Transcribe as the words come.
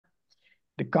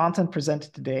The content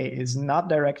presented today is not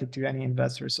directed to any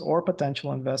investors or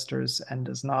potential investors and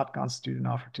does not constitute an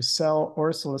offer to sell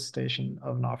or solicitation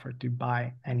of an offer to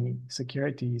buy any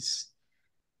securities.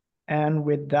 And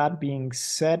with that being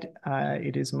said,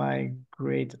 it is my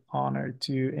great honor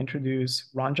to introduce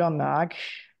Ronjon Nag,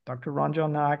 Dr.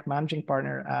 Ronjon Nag, managing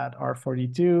partner at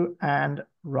R42, and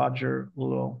Roger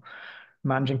Luo,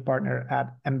 managing partner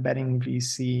at Embedding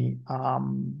VC.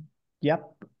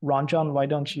 Yep, Ronjon, why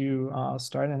don't you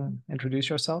start and introduce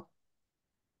yourself?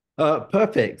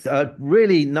 Perfect.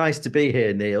 Really nice to be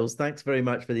here, Niels. Thanks very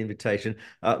much for the invitation.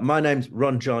 My name's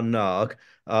Ronjon Nag.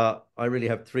 I really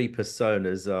have three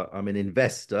personas. I'm an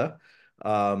investor.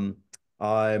 Um,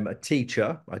 I'm a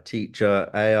teacher. I teach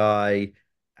AI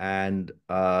and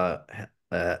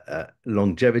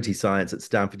longevity science at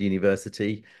Stanford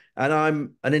University. And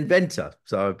I'm an inventor.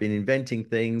 So I've been inventing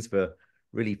things for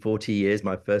really 40 years.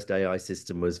 My first AI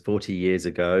system was 40 years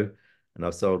ago, and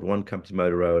I've sold one company,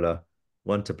 Motorola,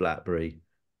 one to BlackBerry,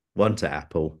 one to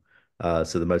Apple.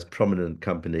 So the most prominent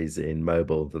companies in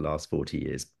mobile the last 40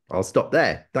 years. I'll stop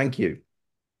there. Thank you.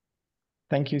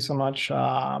 Thank you so much,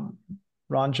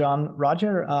 Ronjon.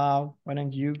 Roger, why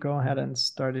don't you go ahead and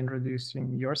start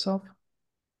introducing yourself?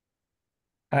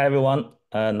 Hi, everyone.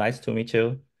 Nice to meet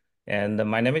you. And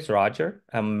my name is Roger.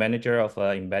 I'm manager of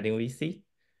Embedding VC.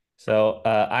 So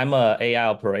I'm a AI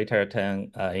operator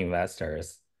to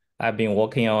investors. I've been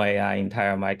working on AI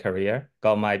entire my career.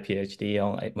 Got my PhD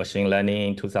on machine learning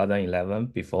in 2011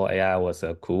 before AI was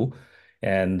cool.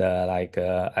 And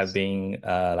I've been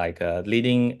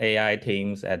leading AI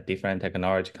teams at different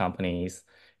technology companies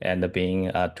and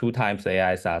being two times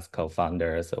AI SaaS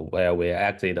co-founders, where we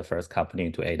actually the first company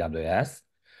to AWS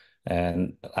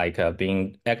and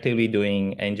being actively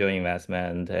doing angel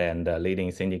investment and leading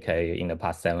syndicate in the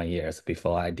past 7 years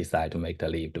before I decided to make the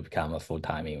leap to become a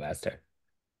full-time investor.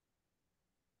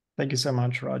 Thank you so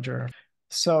much, Roger.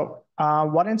 So,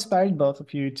 what inspired both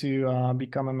of you to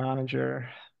become a manager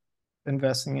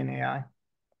investing in AI?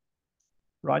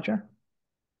 Roger?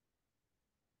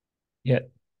 Yeah.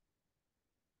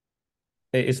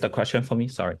 Is the question for me?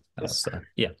 Sorry. Yes.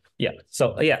 Yeah.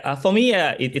 So for me,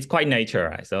 it's quite nature,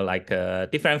 right? So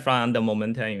different from the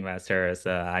momentum investors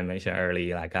I mentioned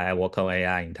earlier, like I work on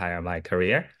AI entire my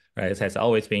career, right? It has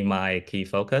always been my key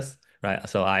focus, right?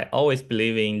 So I always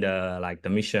believe in the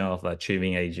mission of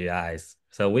achieving AGIs.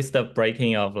 So with the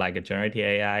breaking of generative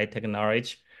AI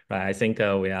technology, right? I think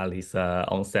we are this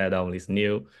onset of this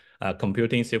new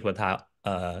computing super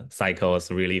cycles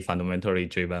really fundamentally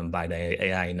driven by the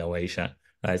AI innovation.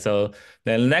 Right. So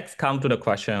then next come to the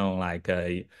question why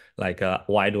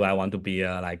do I want to be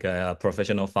a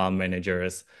professional fund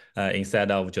managers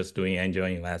instead of just doing angel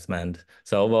investment?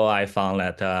 So overall, I found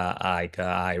that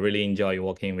I really enjoy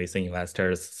working with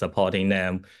investors, supporting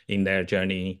them in their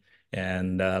journey.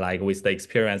 And with the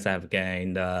experience I've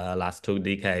gained last 2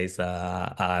 decades,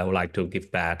 I would like to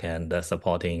give back and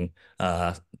supporting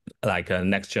a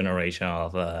next generation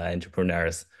of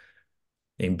entrepreneurs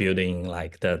in building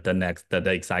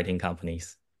the exciting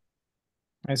companies.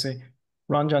 I see.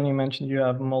 Ronjon, you mentioned you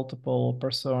have multiple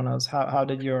personas. How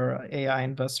did your AI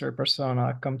investor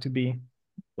persona come to be?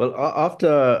 Well,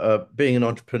 after being an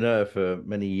entrepreneur for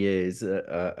many years,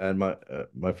 and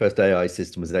my first AI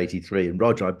system was in '83, and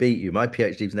Roger, I beat you. My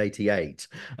PhD was in '88.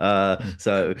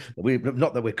 So we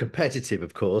not that we're competitive,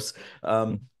 of course,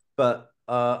 but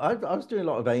I was doing a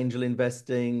lot of angel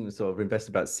investing. So I've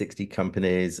invested about 60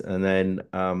 companies, and then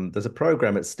there's a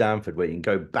program at Stanford where you can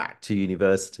go back to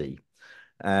university,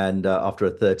 and after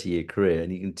a 30-year career,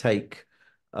 and you can take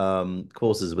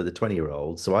courses with a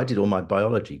 20-year-old. So I did all my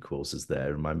biology courses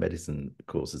there and my medicine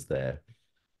courses there.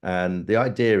 And the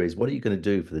idea is, what are you going to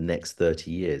do for the next 30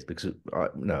 years? Because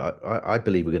I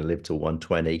believe we're going to live till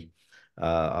 120.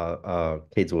 Our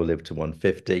kids will live to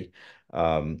 150.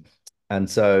 And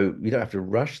so you don't have to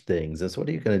rush things. And so what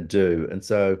are you going to do? And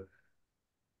so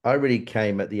I really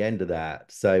came at the end of that,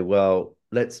 say, well,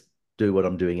 let's do what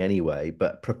I'm doing anyway,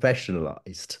 but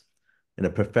professionalized in a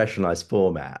professionalized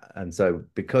format. And so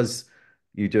because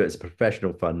you do it as a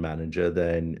professional fund manager,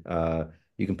 then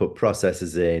you can put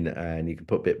processes in and you can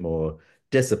put a bit more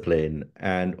discipline.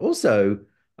 And also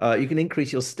you can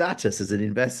increase your status as an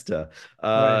investor.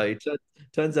 Right.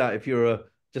 Turns out if you're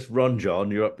just Ron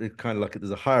John, you're up kind of like there's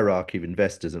a hierarchy of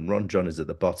investors, and Ron John is at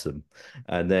the bottom,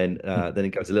 and then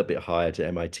it goes a little bit higher to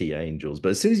MIT Angels.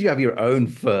 But as soon as you have your own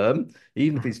firm,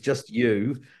 even if it's just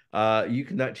you, you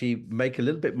can actually make a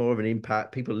little bit more of an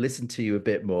impact. People listen to you a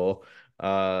bit more.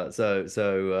 That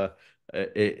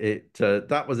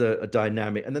was a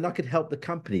dynamic, and then I could help the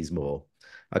companies more.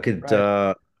 I could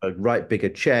Right. write bigger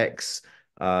checks.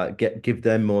 give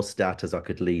them more status. I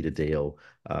could lead a deal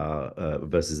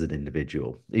versus an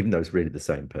individual, even though it's really the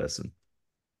same person.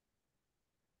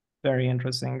 Very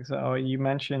interesting. So you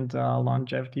mentioned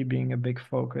longevity being a big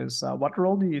focus. What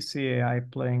role do you see AI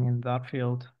playing in that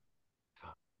field?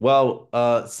 Well,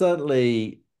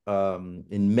 certainly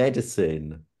in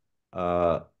medicine,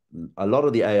 uh, a lot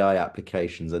of the AI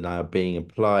applications are now being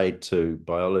applied to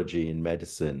biology in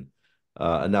medicine.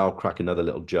 And now I'll crack another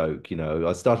little joke.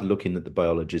 I started looking at the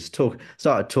biologists,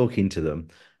 started talking to them,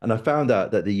 and I found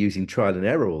out that they're using trial and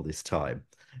error all this time.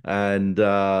 And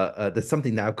there's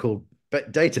something now called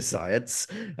data science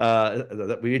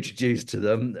that we introduced to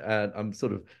them. And I'm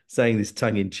sort of saying this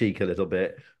tongue in cheek a little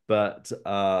bit, but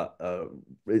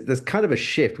there's kind of a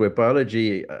shift where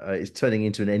biology is turning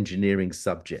into an engineering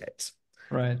subject.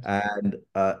 Right. And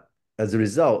as a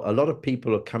result, a lot of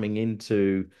people are coming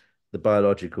into the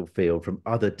biological field from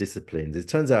other disciplines. It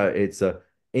turns out it's a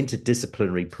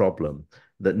interdisciplinary problem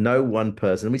that no one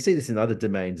person, and we see this in other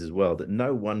domains as well, that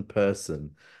no one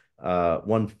person,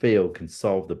 one field can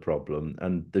solve the problem.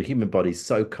 And the human body is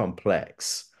so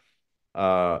complex,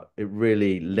 it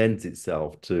really lends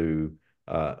itself to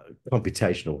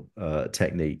computational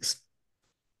techniques.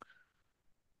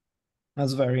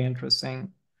 That's very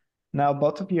interesting. Now,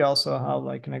 both of you also have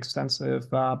like an extensive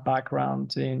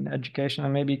background in education,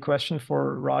 and maybe a question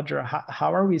for Roger.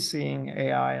 How are we seeing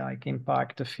AI like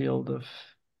impact the field of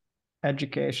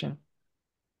education?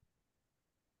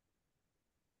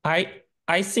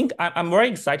 I think I'm very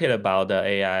excited about the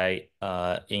AI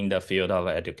in the field of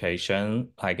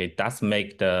education. Like it does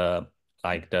make the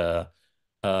like the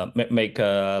make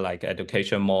like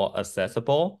education more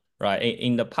accessible, right?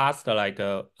 In the past, like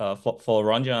for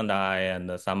Ronjon and I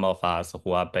and some of us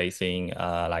who are based in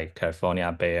like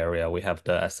California Bay Area, we have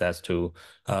the access to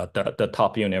the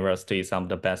top universities, some of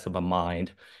the best of the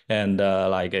mind, and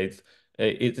like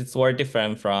it's very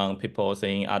different from people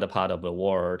in other part of the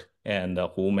world and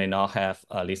who may not have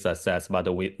this access. But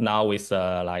now with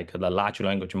like the large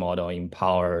language model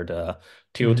empowered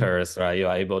tutors, right?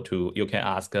 You can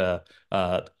ask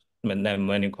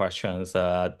many questions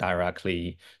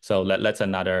directly. So that's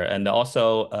another. And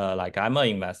also, like I'm an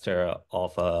investor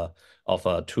of a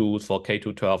tool for K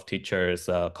to 12 teachers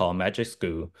called Magic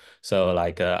School. So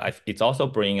like it's also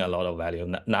bringing a lot of value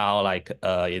now. Like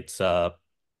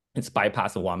it's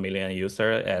bypassed 1 million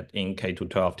user in K to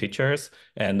 12 teachers.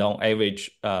 And on average,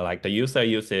 like the teacher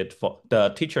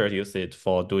use it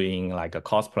for doing like a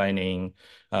course planning,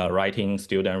 writing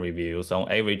student reviews.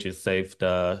 On average, it saves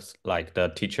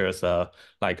the teachers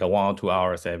like 1 or 2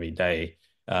 hours every day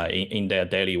in their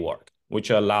daily work, which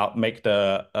make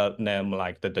them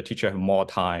like the teacher have more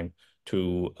time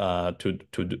to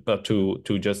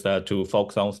just to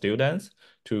focus on students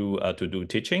to do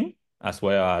teaching as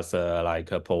well as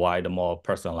provide more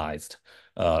personalized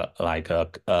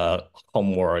homework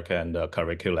and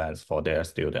curriculums for their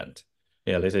student.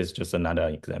 Yeah, this is just another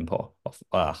example of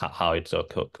how it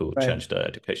could Right. change the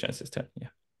education system. Yeah.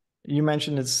 You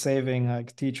mentioned it's saving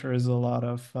like teachers a lot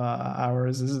of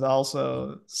hours. Is it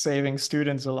also saving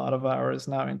students a lot of hours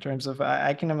now in terms of,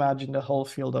 I can imagine the whole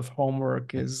field of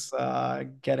homework is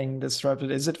getting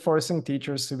disrupted. Is it forcing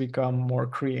teachers to become more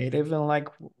creative in like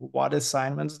what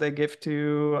assignments they give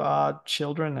to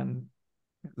children? And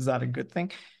is that a good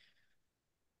thing?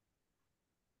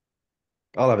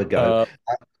 I'll have a go.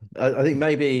 Uh, I think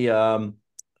maybe it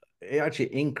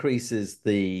actually increases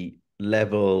the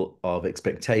level of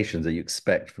expectations that you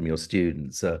expect from your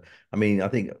students. I mean, I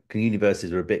think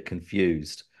universities are a bit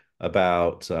confused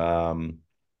about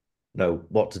know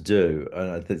what to do.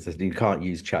 And I think you can't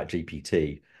use Chat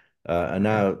GPT. And Right.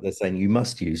 now they're saying you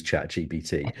must use Chat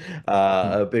GPT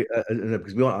Hmm.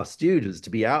 because we want our students to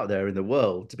be out there in the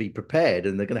world to be prepared,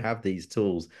 and they're going to have these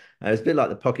tools. It's a bit like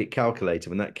the pocket calculator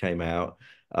when that came out.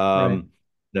 Right.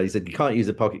 He said you can't use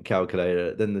a pocket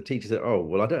calculator. Then the teacher said, "Oh,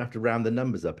 well, I don't have to round the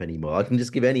numbers up anymore. I can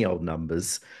just give any old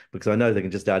numbers because I know they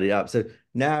can just add it up." So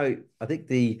now I think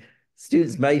the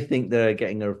students may think they're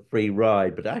getting a free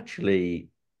ride, but actually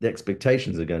the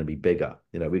expectations are going to be bigger.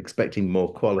 We're expecting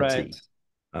more Right. quality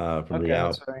from the Okay,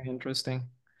 that's out. very interesting.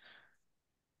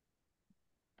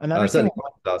 Another thing. Certainly, my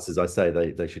classes, I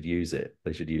say they should use it.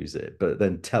 They should use it, but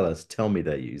then tell me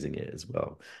they're using it as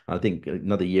well. I think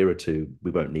another year or two,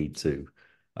 we won't need to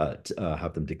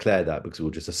have them declare that because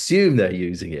we'll just assume they're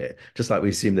using it, just like we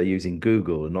assume they're using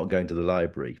Google and not going to the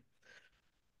library.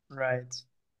 Right.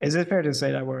 Is it fair to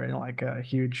say that we're in like a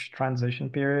huge transition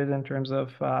period in terms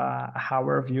of how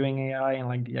we're viewing AI and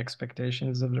like the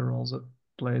expectations of the roles it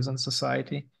plays in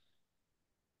society?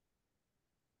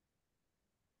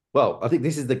 Well, I think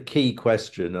this is the key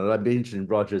question, and I'd be interested in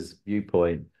Roger's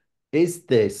viewpoint. is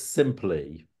this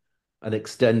simply an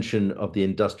extension of the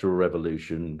Industrial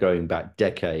Revolution going back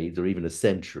decades or even a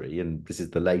century? And this is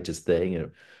the latest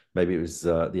thing. Maybe it was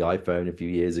the iPhone a few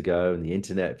years ago and the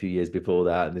internet a few years before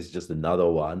that, and this is just another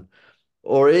one.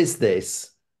 Or is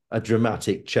this a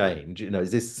dramatic change?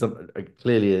 Is this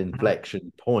clearly an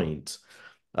inflection point?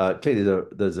 Clearly,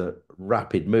 there's a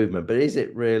rapid movement, but is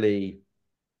it really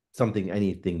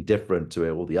anything different to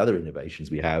all the other innovations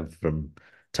we have from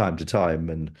time to time?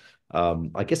 And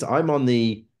I guess I'm on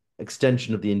the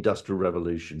extension of the Industrial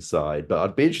Revolution side, but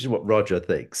I'd be interested in what Roger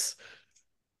thinks.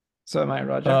 So am I,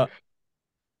 Roger?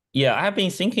 Yeah, I've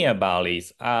been thinking about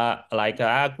this. Like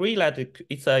I agree that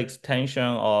it's an extension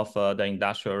of the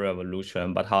Industrial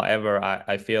Revolution, but however,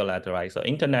 I feel that right, so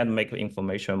internet make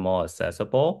information more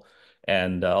accessible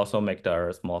and also make the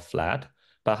earth more flat.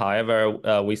 But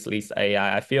however, with this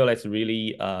AI, I feel it's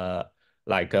really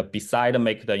beside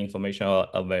make the information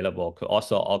available, could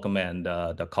also augment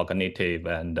the cognitive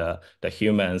and the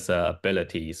human's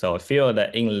ability. So I feel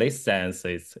that in this sense,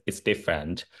 it's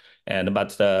different. And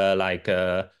but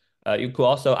you could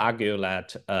also argue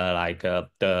that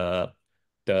the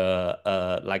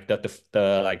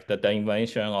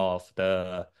invention of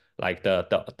the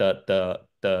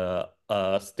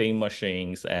steam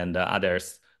machines and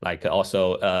others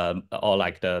also or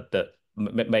make the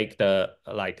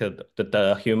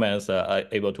humans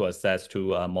able to access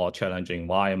to a more challenging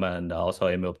environment, also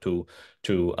able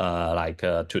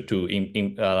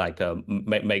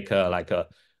make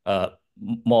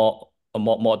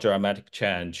more dramatic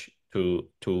change to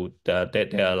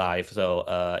their life.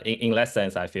 So in that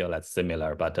sense, I feel that's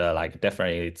similar. But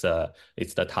definitely, it's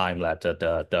the time that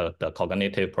the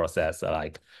cognitive process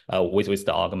with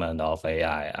the augment of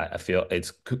AI, I feel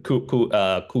it's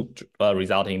could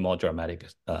result in more dramatic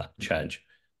change.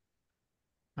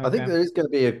 I think there is going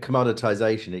to be a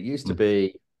commoditization. It used to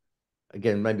be,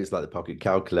 again, maybe it's like the pocket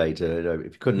calculator.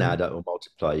 If you couldn't add up or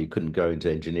multiply, you couldn't go into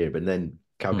engineering. But then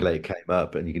calculator came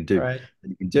up, and you can do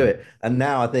it. And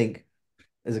now I think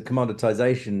there's a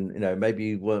commoditization. Maybe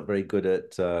you weren't very good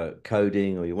at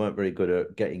coding, or you weren't very good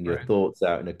at getting your thoughts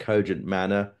out in a cogent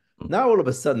manner. Now all of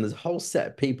a sudden, there's a whole set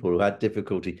of people who had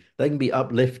difficulty. They can be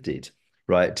uplifted,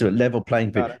 right, to a level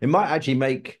playing field. It might actually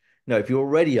make, if you're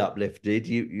already uplifted,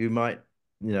 you might,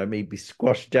 maybe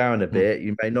squashed down a bit.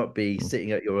 You may not be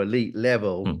sitting at your elite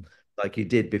level like you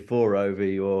did before over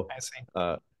your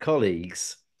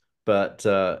colleagues, but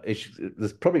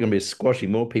there's probably going to be a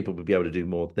squashing. More people will be able to do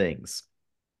more things.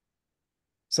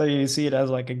 So you see it as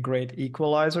like a great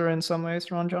equalizer in some ways,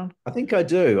 Ronjon? I think I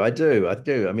do. I do. I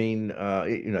mean,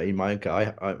 in my own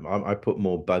code, I put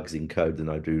more bugs in code than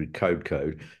I do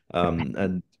code.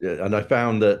 And I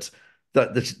found that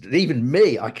even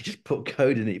me, I could just put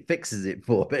code and it fixes it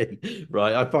for me,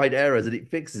 right? I find errors and it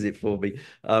fixes it for me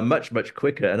much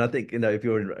quicker. And I think, if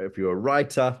you're a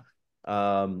writer,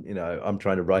 I'm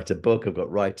trying to write a book. I've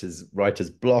got writer's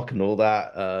block and all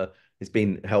that. It's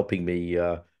been helping me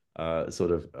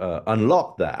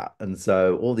unlock that. And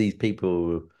so all these people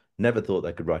who never thought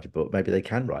they could write a book, maybe they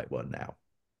can write one now.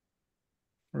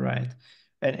 Right.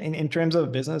 And in terms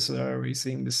of business, are we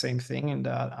seeing the same thing in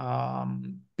that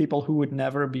people who would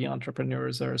never be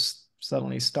entrepreneurs are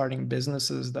suddenly starting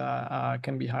businesses that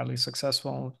can be highly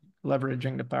successful,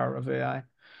 leveraging the power of AI?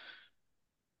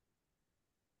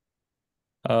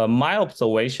 My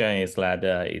observation is that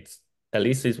it's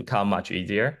become much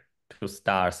easier to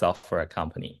start a software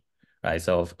company, right?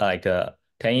 So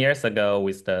 10 years ago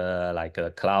with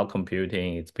the cloud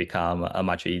computing, it's become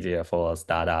much easier for a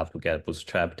startup to get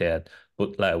bootstrapped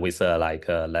with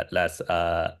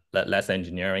less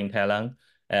engineering talent.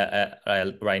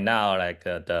 Right now,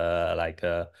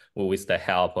 with the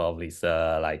help of these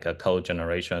code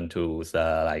generation tools,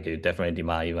 you definitely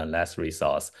demand even less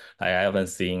resource. I've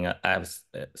seen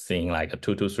like a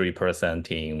 2 to 3%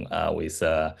 team with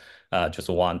just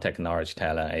one technology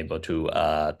talent able to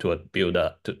build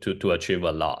to achieve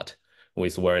a lot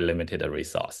with very limited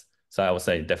resource. So I would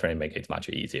say definitely make it much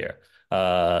easier.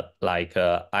 I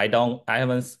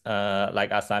haven't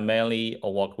as I mainly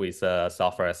work with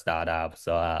software startups.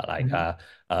 So I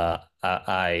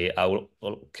will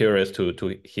curious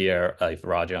to hear if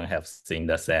Roger have seen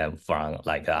the same from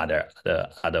other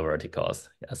verticals,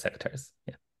 sectors.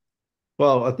 Yeah.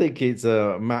 Well, I think it's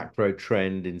a macro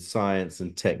trend in science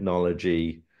and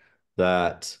technology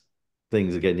that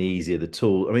things are getting easier. The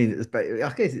tool, I mean,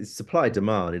 I guess it's supply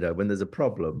demand. When there's a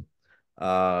problem,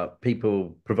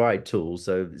 people provide tools,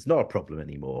 so it's not a problem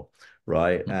anymore,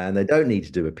 right? And they don't need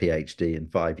to do a PhD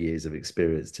and 5 years of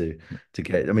experience to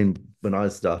get. I mean, when I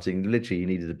was starting, literally, you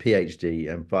needed a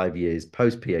PhD and 5 years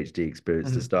post PhD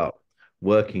experience to start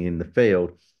working in the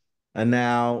field. And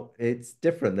now it's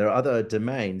different. There are other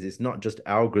domains. It's not just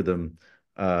algorithm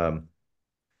um,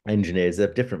 engineers. They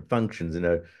have different functions, you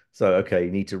know. So, okay,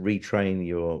 you need to retrain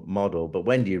your model, but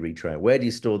when do you retrain? Where do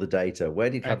you store the data? Where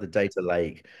do you have Right. the data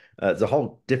lake? It's a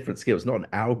whole different skill. It's not an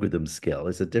algorithm skill.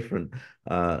 It's a different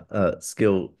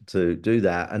skill to do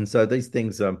that. And so these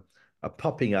things are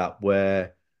popping up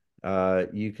where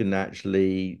you can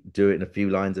actually do it in a few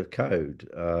lines of code.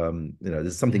 You know,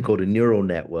 there's something called a neural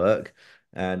network,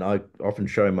 and I often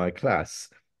show in my class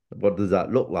what does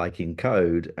that look like in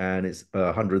code, and it's a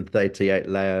 138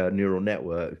 layer neural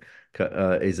network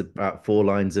is about 4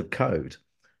 lines of code,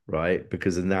 right?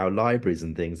 Because there's now libraries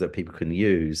and things that people can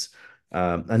use.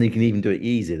 And you can even do it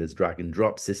easy. There's drag and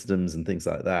drop systems and things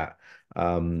like that,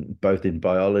 both in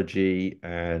biology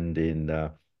and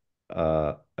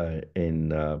uh,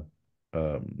 in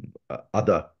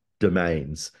other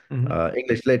domains.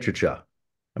 English literature.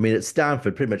 I mean, at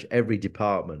Stanford, pretty much every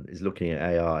department is looking at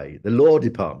AI. The law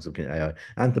department's looking at AI.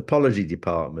 Anthropology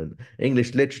department,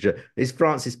 English literature. Is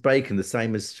Francis Bacon the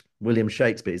same as William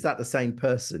Shakespeare? Is that the same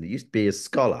person? It used to be a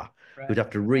scholar who'd Right. have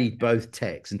to read both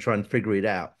texts and try and figure it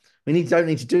out. Don't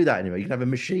need to do that anymore. You can have a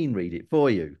machine read it for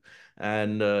you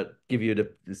and give you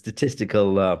the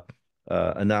statistical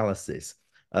analysis.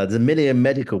 There's a million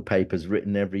medical papers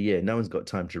written every year. No one's got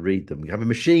time to read them. You have a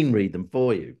machine read them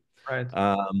for you. Right.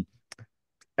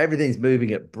 Everything's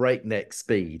moving at breakneck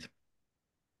speed.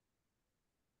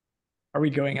 Are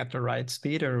we going at the right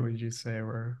speed, or would you say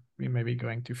we may be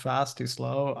going too fast, too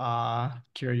slow?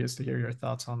 Curious to hear your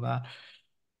thoughts on that.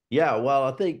 Yeah, well,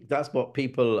 I think that's what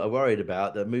people are worried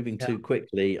about. They're moving Yeah. too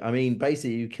quickly. I mean,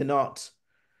 basically, you cannot.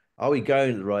 Are we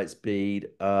going at the right speed?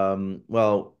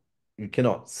 Well, you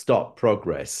cannot stop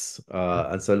progress.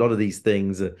 And so a lot of these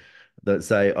things that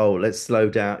say, oh, let's slow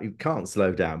down. You can't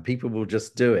slow down. People will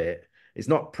just do it. It's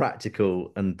not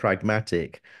practical and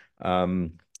pragmatic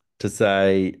to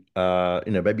say,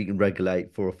 maybe you can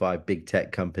regulate 4 or 5 big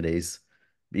tech companies,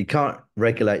 but you can't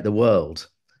regulate the world.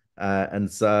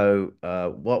 And so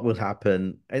what will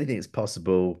happen, anything that's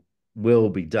possible will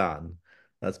be done.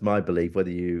 That's my belief, whether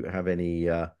you have any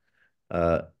uh,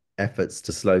 efforts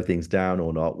to slow things down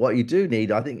or not. What you do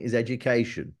need, I think, is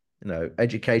education.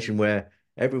 Education where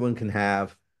everyone can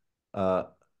have uh,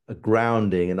 a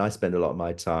grounding. And I spend a lot of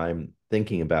my time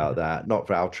thinking about that, not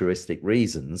for altruistic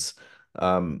reasons.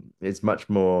 It's much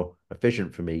more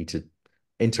efficient for me to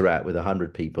interact with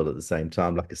 100 people at the same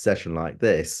time, like a session like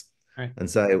this, Right. and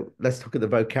say, let's look at the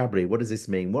vocabulary. What does this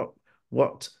mean? What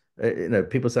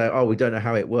people say, oh, we don't know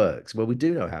how it works. Well, we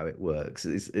do know how it works.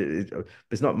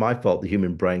 It's not my fault the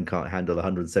human brain can't handle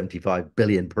 175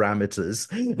 billion parameters.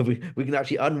 We can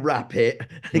actually unwrap it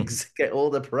and get all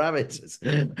the parameters.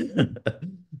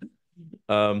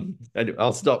 And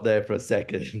I'll stop there for a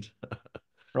second.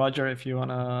 Roger, if you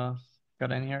wanna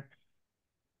cut in here.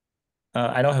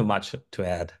 I don't have much to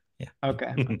add. Yeah. Okay.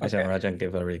 I think Okay. Rajan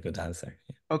gave a really good answer.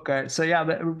 Yeah. Okay, so yeah,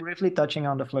 but briefly touching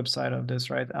on the flip side of this,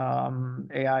 right?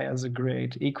 AI as a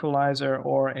great equalizer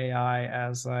or AI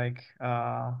as like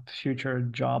future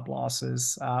job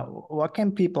losses. What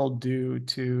can people do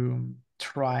to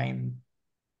try and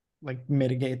like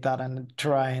mitigate that and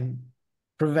try and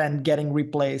prevent getting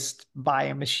replaced by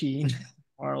a machine,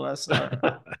 more or less?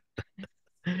 Or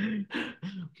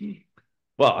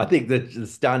Well, I think that the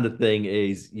standard thing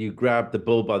is you grab the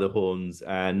bull by the horns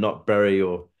and not bury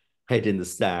your head in the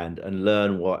sand and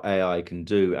learn what AI can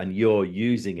do. And you're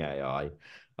using AI.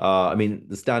 I mean,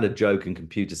 the standard joke in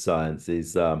computer science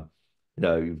is,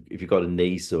 if you've got a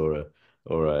niece or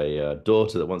a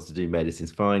daughter that wants to do medicine,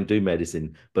 it's fine, do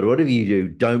medicine. But whatever you do,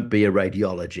 don't be a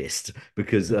radiologist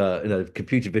because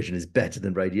computer vision is better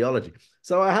than radiology.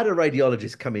 So I had a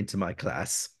radiologist come into my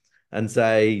class and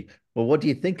say, well, what do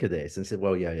you think of this? And said,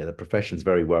 well, yeah, the profession's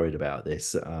very worried about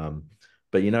this.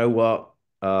 But you know what?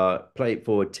 Play it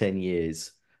forward 10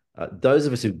 years. Those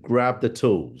of us who grab the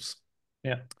tools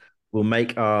yeah, will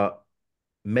make our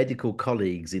medical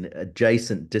colleagues in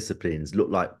adjacent disciplines look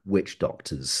like witch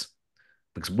doctors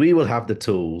because we will have the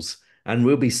tools and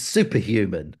we'll be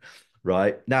superhuman,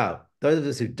 right? Now, those of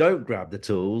us who don't grab the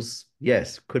tools,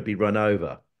 yes, could be run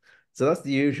over. So that's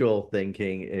the usual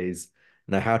thinking is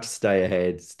how to stay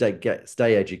ahead,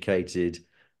 stay educated,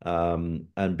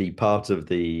 and be part of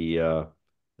the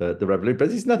revolution.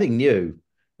 But it's nothing new.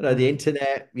 The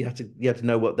internet, you have to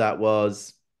know what that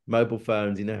was. Mobile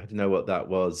phones, have to know what that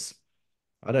was.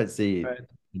 I don't see right.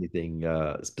 anything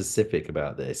specific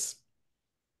about this.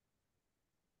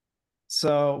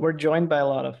 So we're joined by a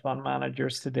lot of fund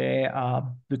managers today.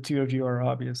 The two of you are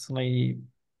obviously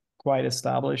quite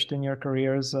established in your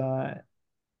careers.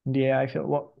 in the AI field.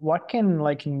 What can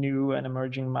like new and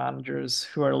emerging managers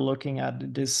who are looking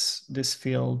at this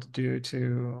field do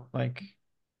to like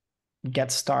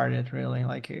get started really?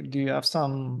 Like, do you have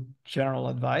some general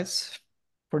advice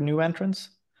for new entrants?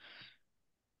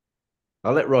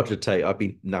 I'll let Roger take. I've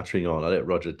been nattering on. I'll let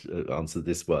Roger answer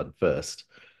this one first.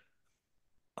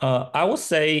 I would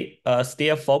say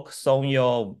still focus on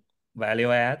your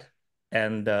value add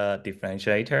and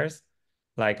differentiators.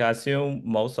 Like I assume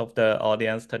most of the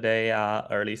audience today are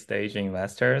early stage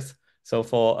investors. So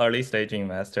for early stage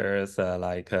investors,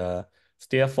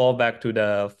 still fall back to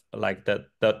the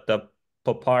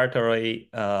proprietary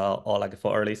or like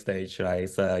for early stage, right?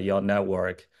 Your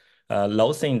network.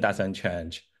 Low thing doesn't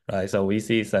change, right? So we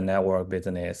see it's a network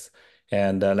business.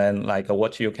 And then like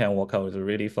what you can work out is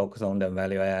really focus on the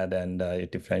value add and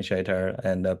differentiator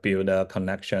and build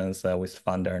connections with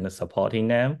funder and supporting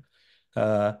them.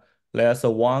 There's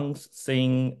one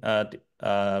thing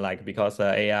like because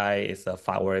AI is a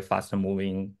very fast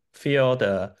moving field.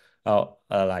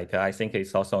 Like I think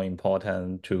it's also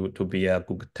important to be a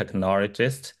good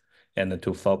technologist and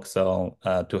to focus on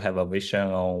to have a vision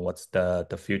on what's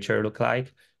the future look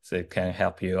like. So it can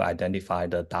help you identify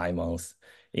the diamonds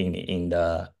in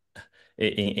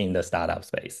the startup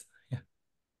space. Yeah.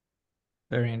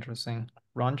 Very interesting.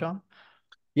 Ronjon?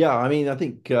 Yeah, I mean, I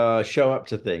think show up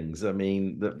to things. I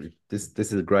mean, this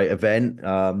is a great event.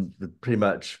 Pretty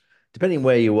much, depending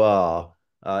where you are,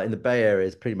 in the Bay Area,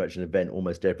 is pretty much an event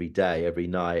almost every day, every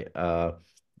night.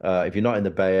 If you're not in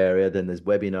the Bay Area, then there's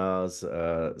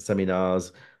webinars,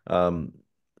 seminars.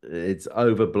 It's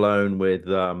overblown with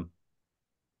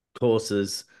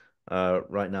courses.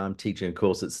 Right now, I'm teaching a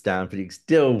course at Stanford.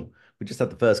 We just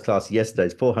had the first class yesterday.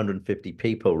 It's 450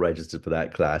 people registered for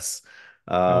that class.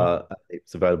 Oh,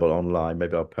 It's available online.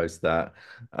 Maybe I'll post that.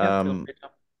 yeah, feel Um, free to.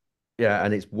 yeah,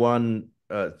 and it's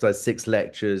so 6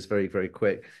 lectures, very, very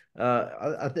quick.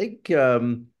 I think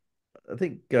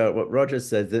what Roger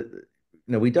said that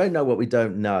we don't know what we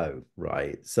don't know,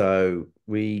 right? So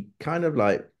we kind of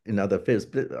like in other fields,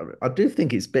 but I do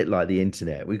think it's a bit like the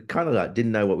internet. We kind of like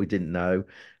didn't know what we didn't know.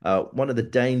 One of the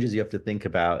dangers you have to think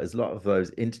about is a lot of those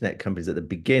internet companies at the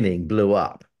beginning blew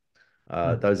up.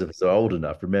 Mm. Those of us who are old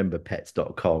enough remember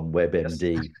pets.com, Yes.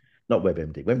 WebMD, not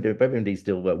WebMD. WebMD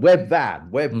still work.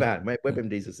 Webvan. Mm.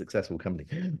 WebMD is a successful company.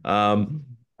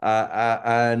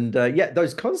 Yeah,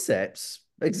 those concepts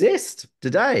exist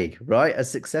today, right? As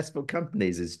successful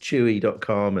companies as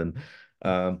Chewy.com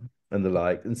and the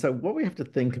like. And so what we have to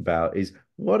think about is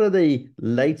what are the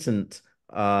latent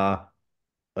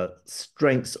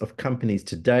strengths of companies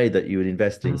today that you would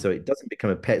invest in Mhm. so it doesn't become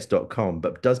a pets.com,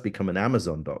 but does become an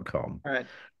Amazon.com. All right.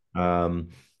 Um,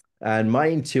 and my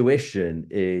intuition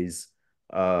is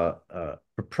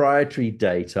proprietary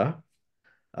data.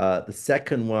 The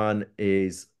second one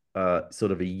is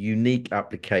sort of a unique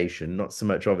application, not so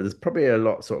much of it. There's probably a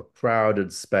lot sort of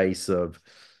crowded space of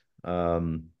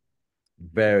um,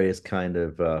 various kind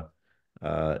of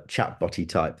chatbotty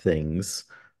type things.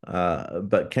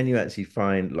 But can you actually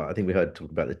find, like, I think we heard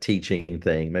talk about the teaching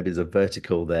thing. Maybe there's a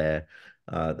vertical there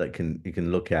that you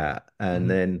can look at, and Mhm.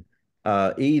 then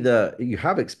either you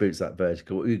have experience that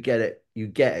vertical, or you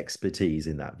get expertise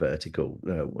in that vertical,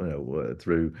 Right.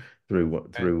 through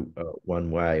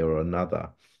one way or another.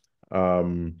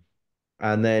 Um,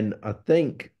 and then I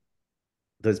think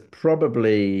there's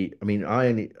probably, I mean,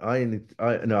 I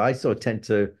no, I sort of tend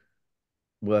to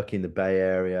work in the Bay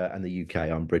Area and the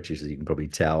UK. I'm British, as you can probably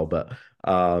tell, but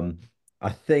I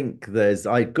think there's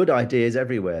good ideas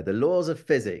everywhere. The laws of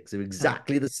physics are Right.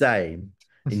 exactly the same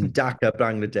in Dhaka,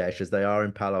 Bangladesh, as they are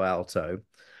in Palo Alto.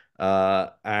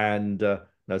 And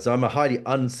no, so I'm a highly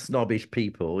unsnobbish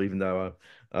people, even though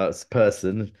I'm a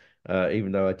person,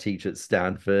 even though I teach at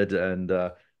Stanford and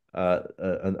the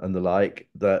like,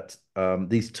 that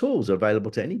these tools are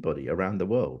available to anybody around the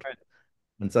world. Right.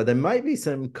 And so there might be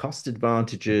some cost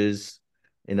advantages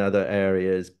in other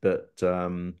areas, but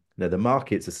no, the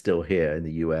markets are still here in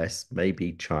the US,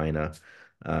 maybe China,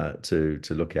 to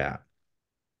look at.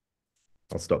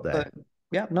 I'll stop So, there.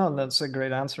 yeah, no, that's a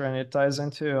great answer. And it ties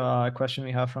into a question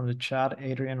we have from the chat.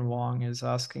 Adrian Wong is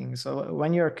asking, so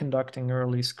when you're conducting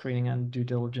early screening and due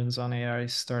diligence on AI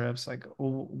startups, like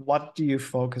what do you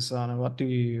focus on and what do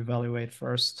you evaluate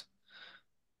first?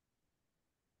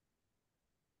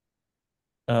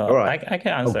 All right. I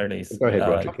can Oh, answer this. go ahead,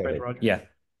 Roger. Oh, Go great, ahead. Roger. Yeah.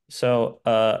 So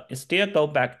it still go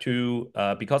back to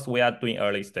because we are doing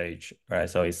early stage, right?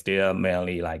 So it's still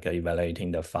mainly like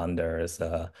evaluating the funders,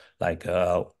 the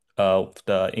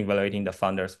evaluating the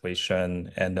funders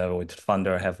vision and with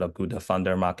funder have a good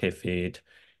funder market fit.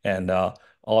 And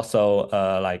also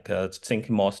like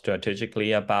thinking more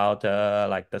strategically about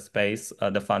like the space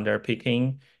the funder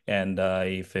picking, and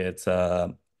if it's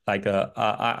like like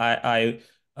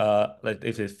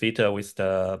if it fit with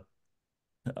the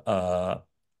uh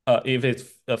if it's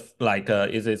like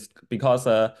is it because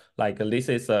like this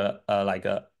is like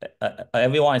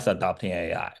everyone is adopting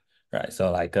AI, right?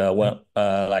 So like when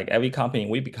like every company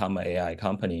we become an AI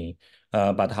company,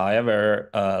 but however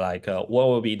like what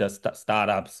will be the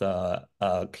startups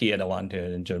key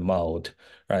advantage mode,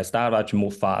 right? Startups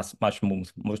move fast,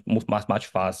 move much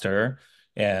faster.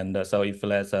 And so if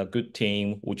there's a good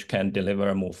team which can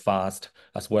deliver move fast,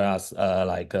 as well as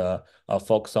like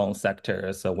focus on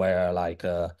sectors where like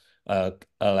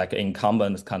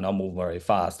incumbents cannot move very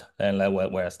fast, and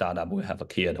like where a startup will have a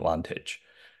key advantage.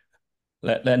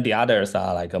 Then the others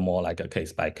are like a more like a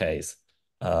case by case,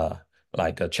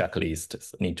 like a checklist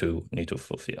need to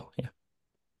fulfill, yeah,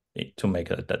 to make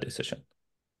the decision.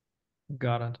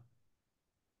 Got it.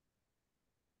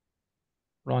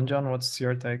 Ronjon, what's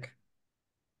your take?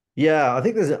 Yeah, I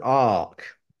think there's an arc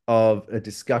of a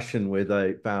discussion with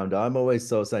a founder. I'm always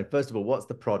sort of saying, first of all, what's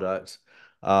the product?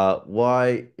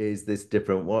 Why is this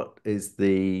different? What is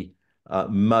the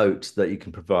moat that you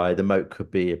can provide? The moat could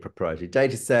be a proprietary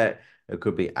data set. It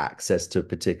could be access to a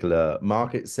particular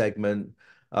market segment.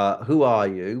 Who are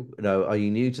you? You know, are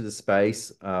you new to the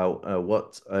space?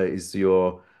 What is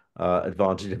your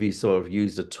advantage? Have you sort of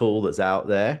used a tool that's out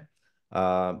there?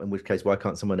 In which case, why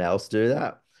can't someone else do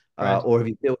that? Right. Or have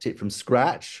you built it from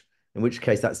scratch? In which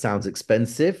case, that sounds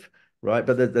expensive, right?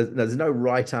 But there's no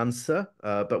right answer.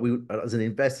 But we, as an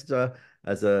investor,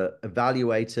 as a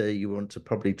evaluator, you want to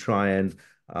probably try and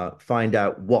find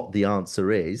out what the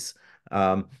answer is.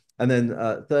 And then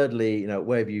thirdly, you know,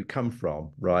 where have you come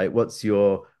from, right? What's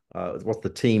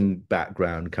the team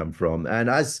background come from? And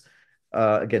as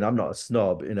again, I'm not a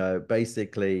snob, you know,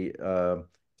 basically,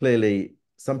 clearly,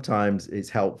 sometimes it's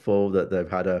helpful that they've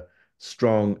had a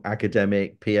strong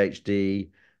academic PhD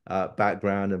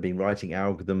background and been writing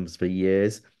algorithms for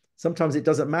years. Sometimes it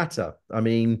doesn't matter. I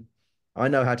mean, I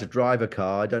know how to drive a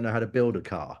car. I don't know how to build a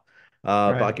car,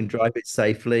 but I Right. can drive it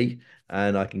safely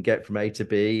and I can get from A to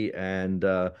B, and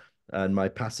my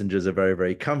passengers are very,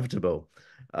 very comfortable.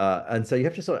 And so you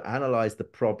have to sort of analyze the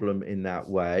problem in that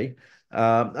way.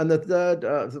 And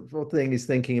the fourth thing is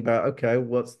thinking about, okay,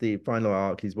 what's the final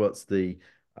arc is what's the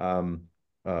um,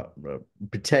 uh,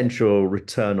 potential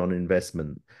return on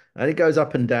investment, and it goes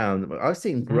up and down. I've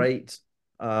seen Mhm. great.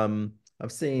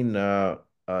 I've seen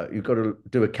you've got to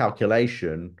do a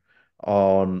calculation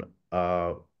on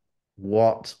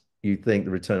what you think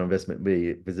the return on investment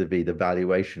be vis-a-vis the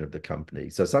valuation of the company.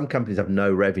 So some companies have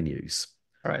no revenues,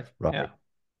 Right. right? Yeah.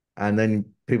 And then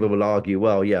people will argue,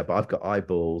 well, yeah, but I've got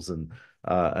eyeballs and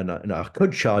I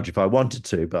could charge if I wanted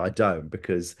to, but I don't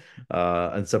because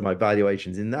and so my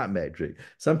valuation's in that metric.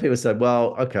 Some people said,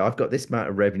 well, okay, I've got this amount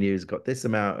of revenues, got this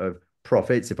amount of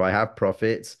profits if I have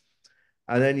profits,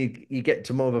 and then you get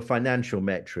to more of a financial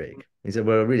metric. He said,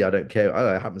 well, really, I don't care.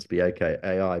 Oh, it happens to be okay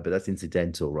AI, but that's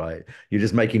incidental, right? You're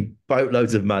just making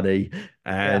boatloads of money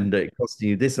Yeah. and it costing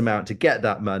you this amount to get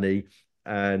that money.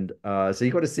 And so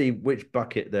you've got to see which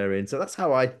bucket they're in. So that's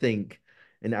how I think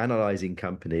in analyzing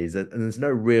companies. And there's no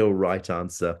real right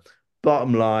answer.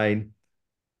 Bottom line,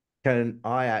 can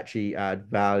I actually add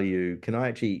value? Can I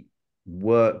actually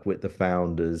work with the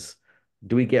founders?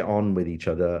 Do we get on with each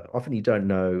other? Often you don't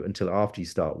know until after you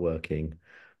start working,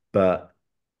 but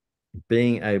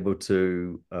being able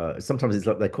to sometimes it's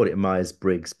like they call it a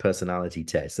Myers-Briggs personality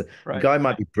test. The Right. guy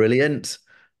might be brilliant,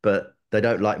 but they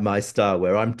don't like my style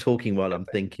where I'm talking while I'm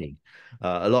thinking.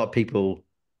 A lot of people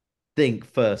think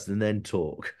first and then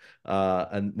talk.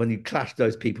 And when you clash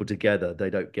those people together, they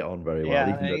don't get on very well,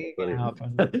 Yeah, even though it can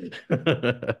happen.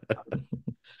 they're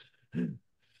brilliant.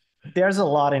 There's a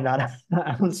lot in that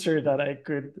answer that I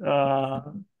could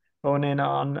hone in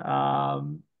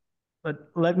on.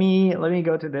 But let me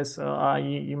go to this.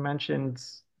 You mentioned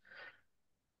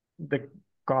the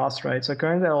cost, right? So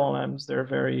current LLMs, they're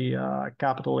very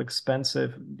capital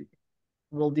expensive.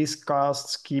 Will these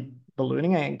costs keep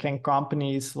ballooning? And can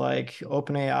companies like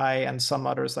OpenAI and some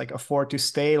others like afford to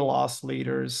stay loss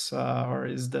leaders, or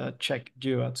is the check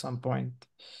due at some point?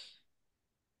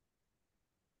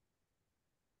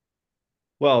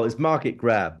 Well, it's market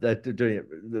grab. They're doing it.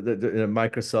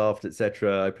 Microsoft,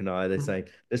 etc., OpenAI. They're Mhm. saying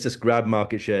let's just grab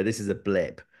market share. This is a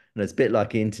blip, and it's a bit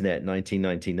like internet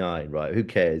 1999, right? Who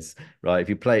cares, right? If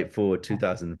you play it forward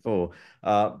 2004,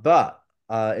 but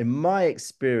in my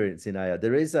experience in AI,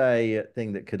 there is a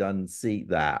thing that could unseat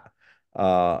that,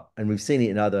 and we've seen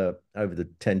it in other over the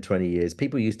 10, 20 years.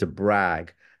 People used to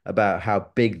brag about how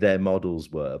big their models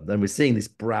were. And we're seeing this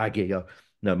bragging of,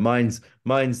 no, mine's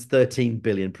 13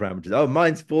 billion parameters. Oh,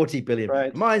 mine's 40 billion.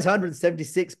 Right. Mine's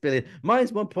 176 billion.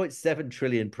 Mine's 1.7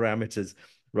 trillion parameters,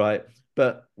 right?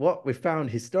 But what we found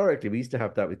historically, we used to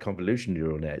have that with convolution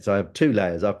neural nets. I have 2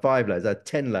 layers, I have 5 layers, I have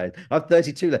 10 layers, I have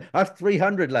 32 layers, I have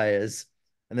 300 layers.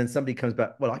 And then somebody comes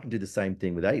back, well, I can do the same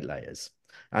thing with 8 layers.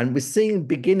 And we're seeing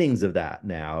beginnings of that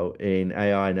now in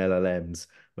AI and LLMs.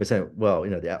 We're saying, well,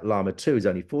 the Llama 2 is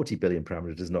only 40 billion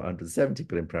parameters, not 170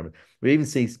 billion parameters. We even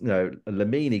see,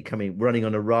 Lamini running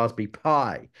on a Raspberry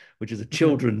Pi, which is a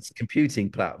children's computing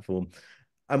platform.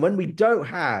 And when we don't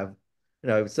have,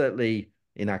 certainly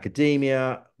in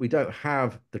academia, we don't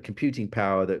have the computing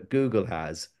power that Google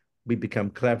has, we become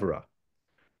cleverer,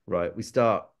 right? We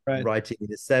start writing in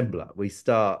assembler. We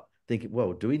start thinking,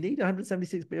 well, do we need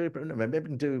 176 billion? No, maybe we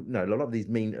can do, no, a lot of these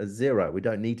mean a zero. We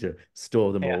don't need to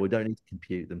store them all. We don't need to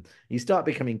compute them. You start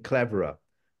becoming cleverer,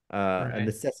 and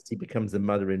necessity becomes the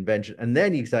mother of invention. And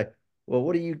then you say, well,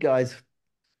 what are you guys,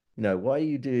 why are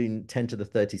you doing 10 to the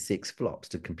 36 flops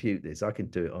to compute this? I can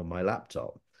do it on my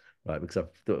laptop, right? Because I've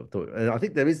thought, and I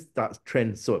think there is that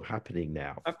trend sort of happening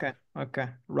now. Okay.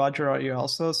 Roger, are you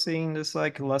also seeing this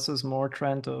like less is more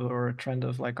trend or a trend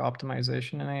of like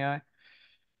optimization in AI?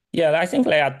 Yeah, I think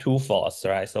there are two forces,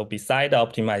 right? So beside the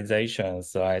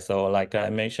optimizations, right? So like I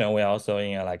mentioned, we're also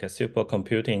in like a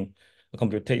computing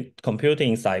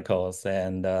cycles,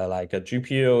 and like a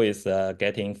GPU is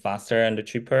getting faster and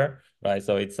cheaper, right?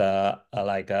 So it's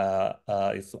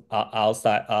it's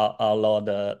outside outlaw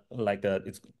the like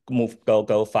it's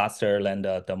go faster than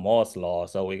the Moore's law.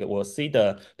 So we will see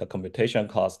the computation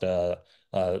cost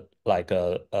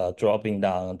dropping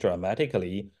down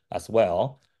dramatically as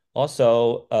well.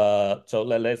 Also, so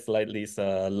let's like these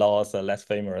laws less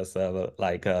famous,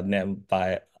 named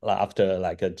by after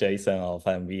like a Jason of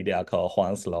NVIDIA called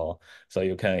Huang's law. So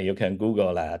you can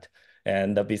Google that.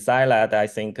 And beside that, I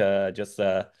think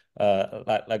like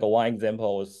one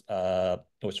example was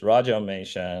which Roger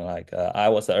mentioned. Like I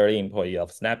was the early employee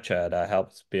of Snapchat. I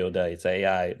helped build its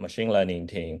AI machine learning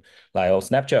team. Like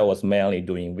Snapchat was mainly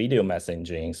doing video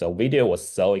messaging, so video was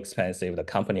so expensive, the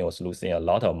company was losing a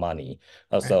lot of money.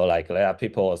 So like there are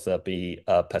people be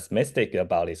pessimistic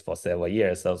about this for several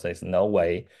years. So there's no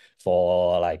way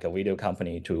for like a video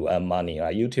company to earn money.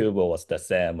 Like YouTube was the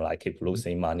same, like keep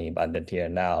losing money, but until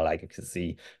now, like you can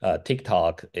see,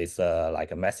 TikTok is like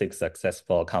a massive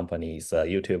successful company. So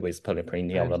YouTube is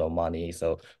printing a lot of money.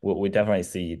 So we definitely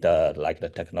see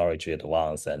the technology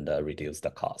advance and reduce the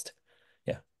cost.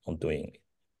 Yeah, on doing it.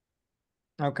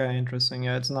 Okay, interesting.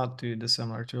 Yeah, it's not too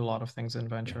dissimilar to a lot of things in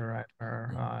venture, right?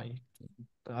 Where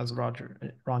as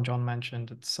Ronjon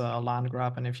mentioned, it's a land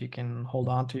grab, and if you can hold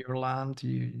on to your land,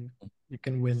 you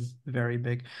can win very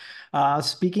big.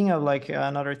 Speaking of like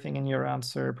another thing in your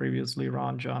answer previously,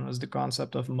 Ronjon, was the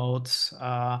concept of moats.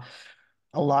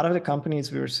 A lot of the companies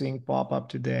we were seeing pop up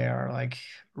today are like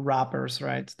wrappers,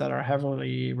 right? That are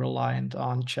heavily reliant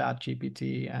on Chat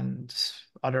GPT and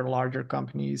other larger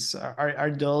companies.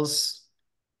 Are those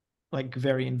like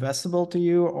very investable to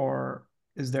you, or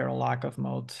is there a lack of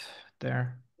moat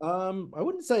there? I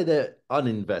wouldn't say they're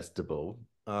uninvestable.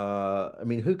 I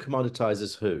mean, who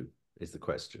commoditizes who is the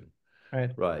question.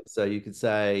 Right. Right. So you could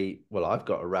say, well, I've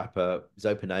got a wrapper. It's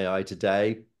OpenAI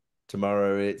today.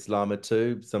 Tomorrow it's Llama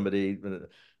 2. Somebody the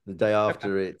day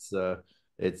after it's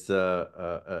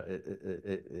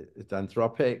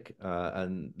Anthropic,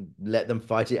 and let them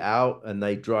fight it out, and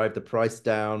they drive the price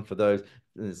down for those.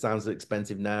 And it sounds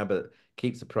expensive now, but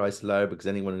keeps the price low because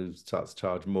anyone who starts to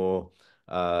charge more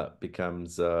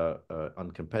becomes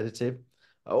uncompetitive.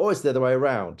 Or it's the other way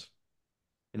around.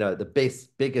 The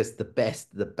biggest, the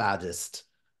best, the baddest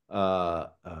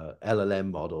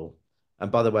LLM model.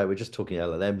 And by the way, we're just talking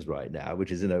LLMs right now,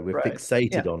 which is, we're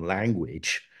fixated on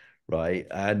language, right?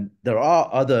 And there are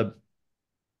other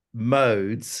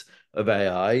modes of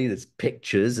AI. There's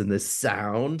pictures and there's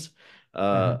sound.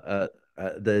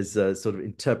 There's sort of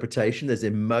interpretation. There's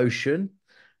emotion.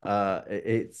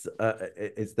 It's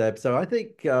there. So I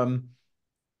think you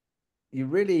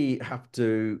really have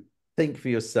to think for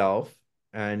yourself,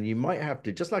 and you might have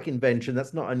to, just like invention,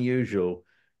 that's not unusual.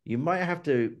 You might have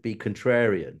to be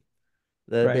contrarian.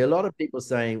 There'll be a lot of people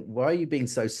saying, why are you being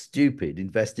so stupid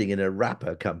investing in a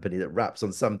wrapper company that wraps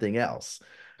on something else?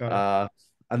 And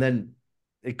then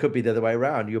it could be the other way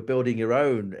around. You're building your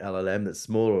own LLM that's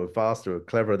smaller or faster or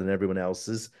cleverer than everyone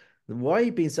else's. Why are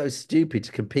you being so stupid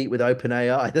to compete with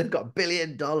OpenAI? They've got $1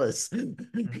 billion,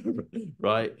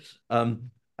 right? But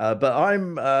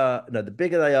I'm no, the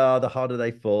bigger they are, the harder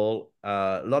they fall.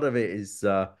 A lot of it is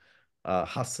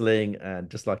hustling, and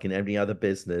just like in every other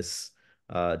business,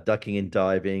 ducking and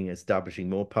diving, establishing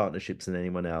more partnerships than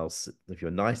anyone else. If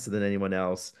you're nicer than anyone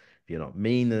else, if you're not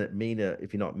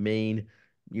if you're not mean,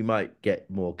 you might get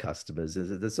more customers.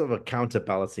 There's sort of a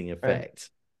counterbalancing effect.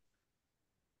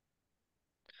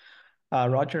 Right.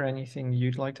 Roger, anything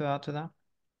you'd like to add to that?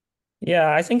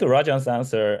 Yeah, I think Rajan's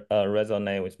answer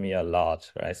resonate with me a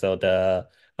lot, right? So the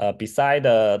beside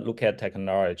the look at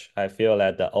technology, I feel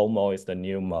that the OMO is the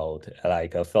new mode,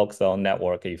 like a focus on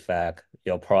network effect,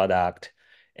 your product,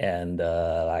 and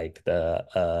like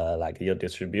your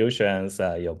distributions,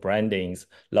 your brandings.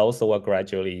 Those will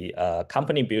gradually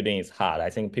company building is hard. I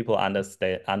think people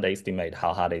underestimate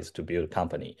how hard it is to build a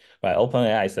company, right?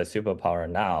 OpenAI is a superpower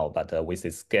now, but with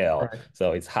its scale, Right.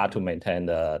 so it's hard to maintain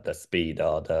the speed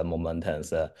or the momentum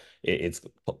it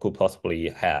could possibly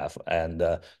have, and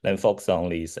then focus on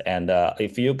this. And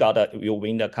if you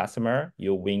win the customer,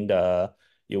 you win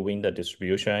the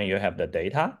distribution, you have the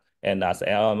data. And as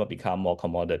LLM become more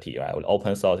commodity, right?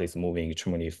 Open source is moving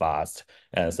extremely fast,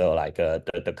 and so like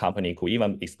the company could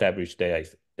even establish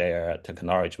their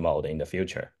technology mode in the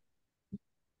future.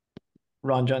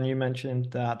 Ronjon, you mentioned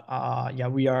that yeah,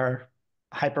 we are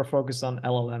hyper focused on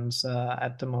LLMs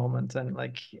at the moment, and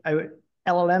like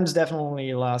LLMs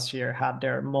definitely last year had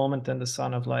their moment in the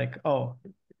sun of like, oh,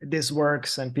 this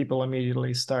works, and people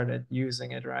immediately started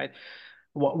using it, right?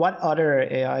 What other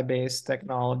AI-based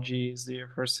technologies do you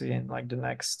foresee in like the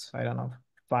next, I don't know,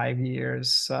 5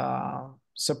 years,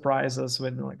 surprise us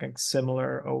with like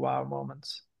similar oh wow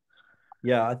moments?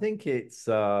 Yeah, I think it's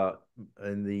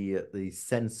in the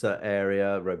sensor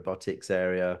area, robotics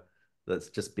area, that's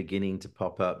just beginning to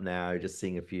pop up now. Just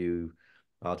seeing a few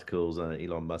articles.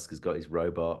 Elon Musk has got his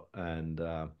robot, and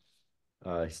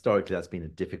historically that's been a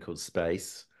difficult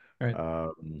space. Right.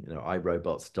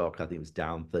 iRobot stock I think was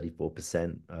down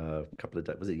 34% a couple of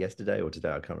days. Was it yesterday or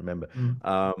today? I can't remember.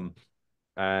 Mm.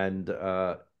 And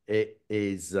it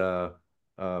is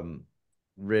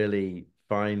really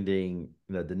finding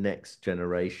the next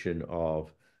generation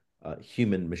of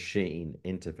human machine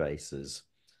interfaces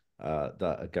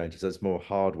that are going to, so it's more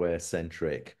hardware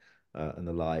centric and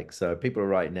the like. So people are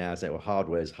right now saying, well,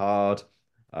 hardware is hard.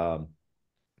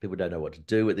 People don't know what to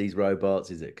do with these robots.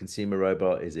 Is it consumer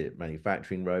robot? Is it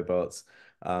manufacturing robots?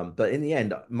 But in the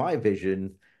end, my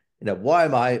vision, why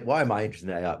am I interested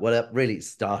in AI? Well, really, it's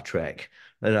Star Trek.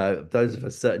 Those of a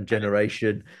certain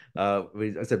generation. I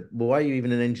said, well, why are you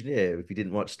even an engineer if you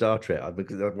didn't watch Star Trek?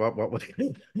 Because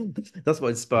that's what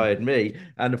inspired me.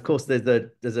 And of course,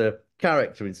 there's a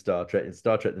character in Star Trek: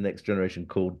 The Next Generation,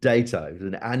 called Data, who's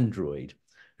an android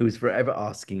who was forever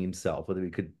asking himself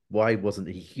why wasn't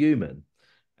he human?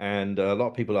 And a lot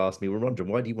of people ask me, well, Ronjon,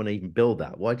 why do you want to even build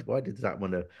that? Why do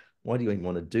you even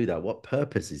want to do that? What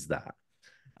purpose is that?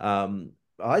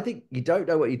 I think you don't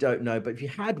know what you don't know, but if you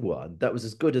had one that was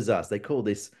as good as us, they call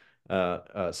this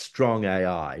strong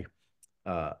AI,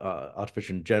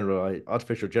 artificial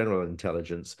general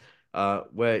intelligence,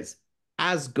 where it's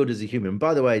as good as a human.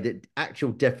 By the way, the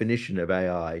actual definition of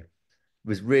AI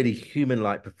was really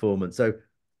human-like performance. So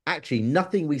actually,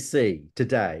 nothing we see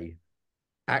today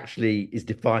actually is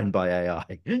defined by AI,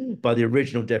 by the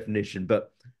original definition,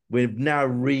 but we've now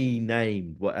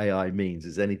renamed what AI means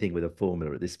as anything with a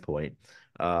formula at this point.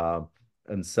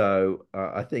 And so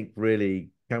I think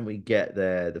really, can we get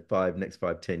there the next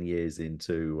 5-10 years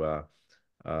into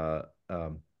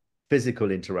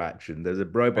physical interaction? There's a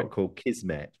robot called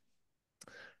Kismet,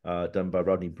 done by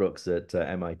Rodney Brooks at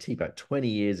MIT about 20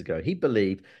 years ago. He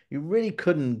believed you really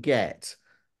couldn't get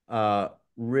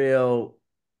real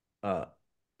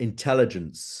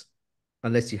intelligence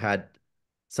unless you had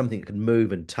something that could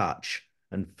move and touch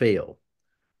and feel,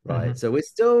 right? So we've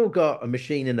still got a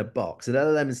machine in a box. An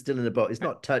LLM is still in a box. It's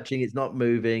not touching, it's not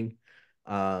moving.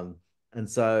 And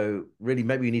so really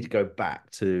maybe we need to go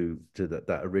back to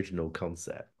that original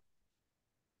concept.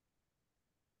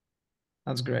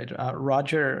 That's great.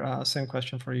 Roger, same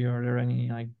question for you. Are there any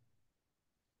like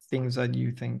things that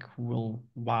you think will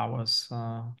wow us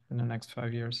in the next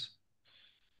 5 years?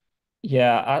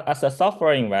 Yeah, as a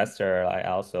software investor, I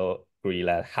also agree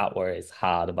that hardware is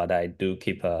hard, but I do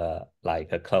keep a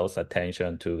close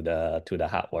attention to the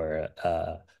hardware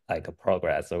like a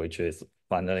progress, which is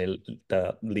finally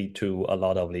the lead to a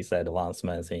lot of these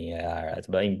advancements in AI. Right?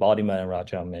 The embodiment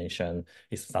Roger mentioned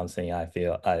is something I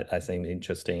think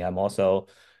interesting. I'm also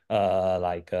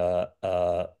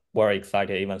very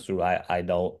excited, even though I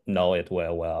don't know it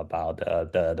well about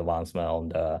the advancement on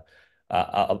the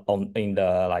in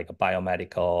the like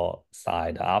biomedical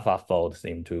side. AlphaFold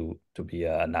seem to be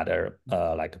another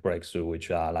like breakthrough,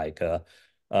 which are like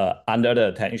under the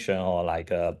attention or like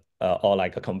or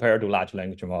like compared to large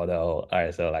language model,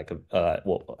 so like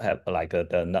will have like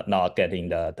not getting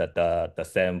the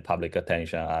same public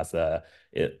attention as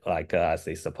as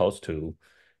it's supposed to,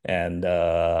 and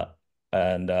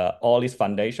all these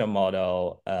foundation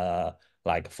model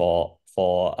like for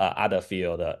other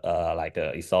field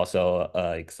it's also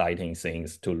exciting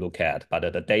things to look at,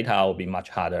 but the data will be much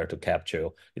harder to capture.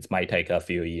 It might take a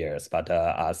few years, but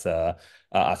as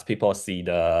people see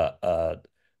the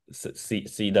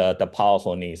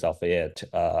powerfulness of it,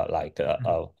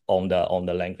 on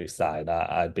the language side,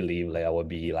 I believe there will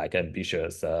be like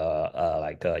ambitious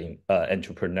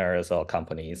entrepreneurs or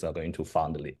companies are going to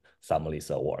fund some of this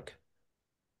work.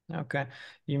 Okay,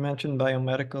 you mentioned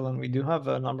biomedical, and we do have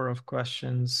a number of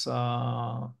questions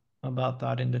about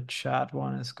that in the chat.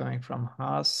 One is coming from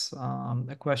Haas.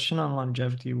 A question on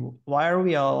longevity. Why are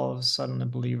we all of a sudden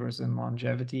believers in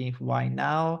longevity? Why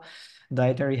now?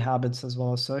 Dietary habits as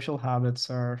well as social habits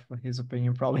are, for his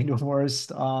opinion, probably the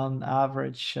worst on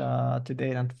average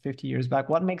today than 50 years back.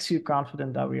 What makes you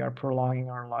confident that we are prolonging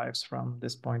our lives from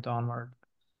this point onward?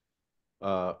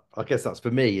 I guess that's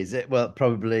for me, is it? Well,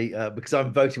 probably because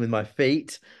I'm voting with my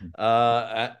feet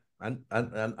and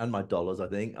my dollars. I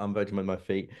think I'm voting with my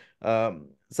feet.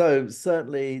 So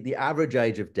certainly the average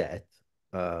age of death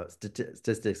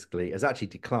statistically has actually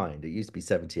declined. It used to be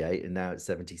 78 and now it's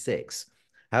 76.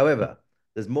 However,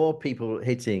 there's more people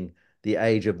hitting the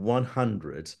age of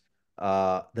 100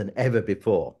 than ever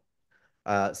before.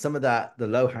 Some of that, the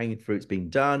low-hanging fruit's been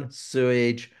done,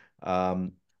 sewage,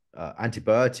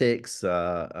 antibiotics,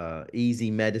 easy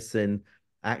medicine,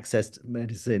 access to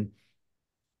medicine.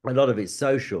 A lot of it's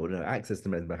social, access to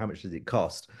medicine, but how much does it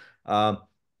cost? The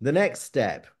next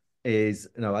step is,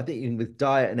 I think with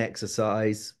diet and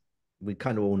exercise, we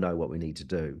kind of all know what we need to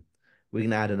do. We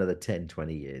can add another 10,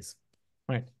 20 years.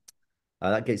 Right.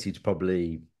 That gets you to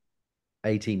probably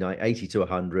 80 to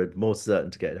 100, more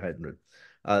certain to get 100.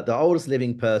 The oldest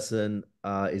living person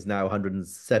is now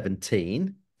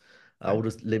 117.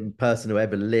 Oldest living person who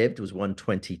ever lived was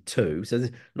 122. So there's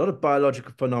a lot of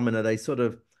biological phenomena. They sort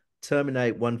of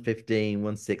terminate 115,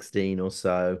 116 or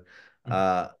so.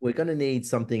 We're going to need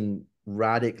something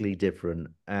radically different.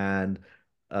 And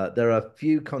there are a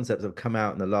few concepts that have come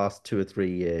out in the last 2 or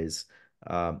 3 years.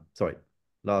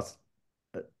 Last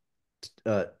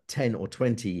 10 or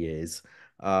 20 years,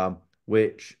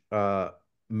 which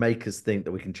make us think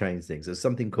that we can change things. There's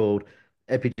something called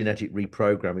epigenetic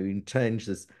reprogramming. We can change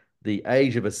the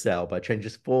age of a cell by changing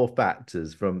just 4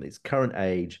 factors from its current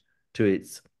age to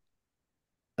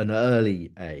an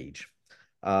early age.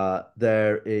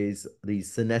 There is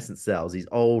these senescent cells, these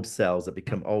old cells that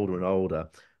become older and older.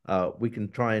 We can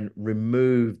try and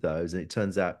remove those, and it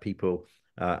turns out people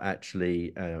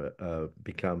actually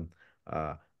become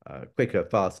quicker,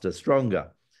 faster,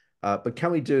 stronger. But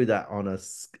can we do that on a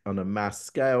mass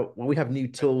scale? Well, we have new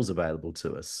tools available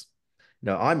to us.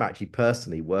 I'm actually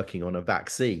personally working on a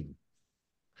vaccine.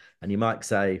 And you might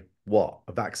say, what?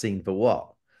 A vaccine for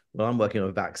what? Well, I'm working on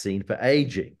a vaccine for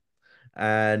aging.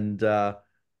 And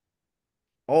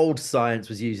old science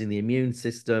was using the immune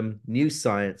system. New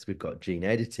science, we've got gene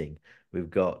editing. We've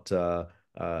got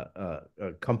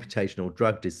computational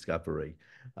drug discovery.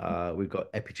 We've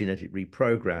got epigenetic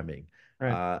reprogramming.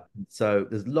 Right. So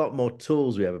there's a lot more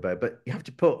tools we have available, but you have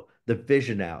to put the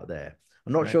vision out there.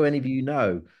 I'm not sure any of you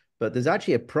know, but there's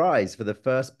actually a prize for the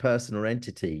first person or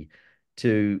entity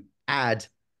to add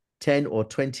 10 or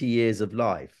 20 years of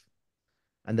life.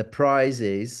 And the prize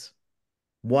is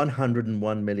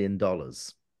 $101 million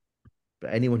for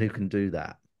anyone who can do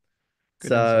that. Good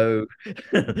so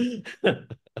it's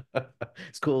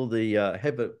called the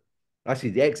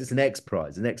actually it's an X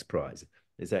prize, It's X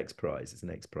prize, it's an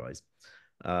X prize.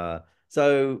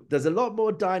 So there's a lot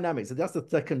more dynamics. So that's the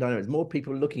second dynamic. More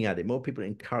people looking at it, more people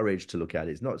encouraged to look at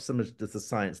it. It's not so much just the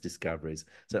science discoveries.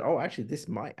 So, actually, this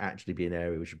might actually be an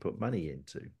area we should put money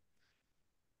into.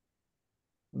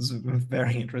 It's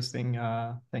very interesting.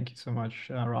 Thank you so much,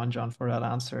 Ronjon, for that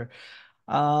answer.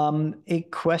 A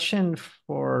question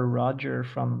for Roger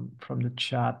from the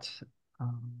chat.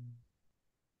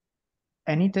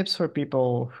 Any tips for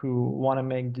people who want to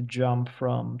make the jump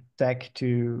from tech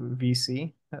to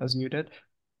VC, as you did?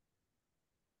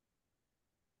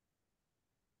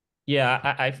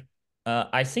 Yeah,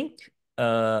 I think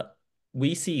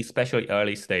VC, especially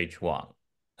early stage one,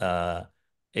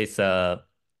 it's a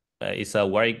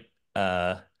very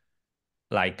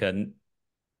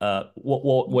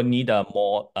we need a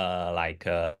more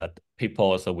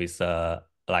people with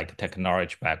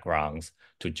technology backgrounds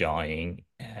to join,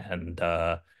 and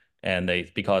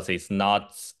it's because it's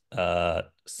not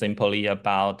simply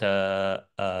about the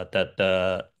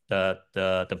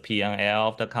the P&L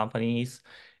of the companies,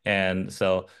 and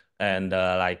so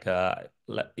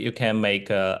you can make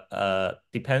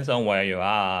depends on where you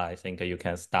are. I think you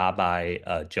can start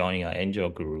by joining an angel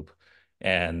group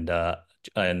and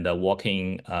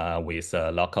working with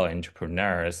local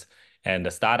entrepreneurs, and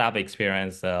the startup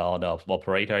experience or the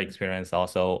operator experience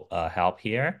also help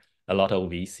here. A lot of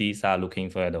VCs are looking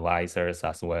for advisors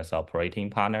as well as operating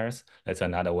partners. That's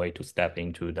another way to step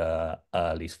into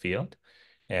this field.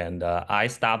 And I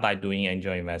start by doing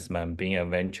angel investment, being a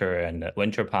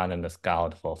venture partner and a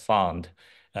scout for fund.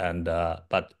 And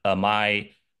but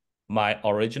my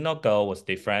original goal was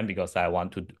different because I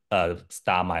want to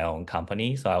start my own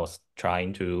company. So I was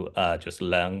trying to just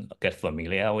learn, get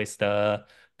familiar with the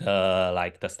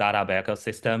startup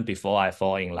ecosystem before I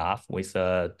fall in love with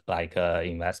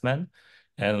investment.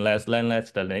 And let's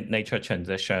the nature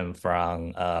transition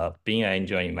from being an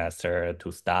angel investor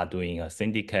to start doing a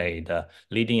syndicate,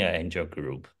 leading an angel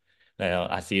group.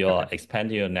 As you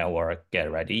expand your network,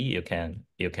 get ready, you can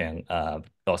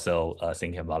also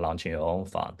think about launching your own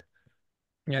fund.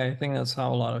 Yeah, I think that's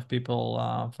how a lot of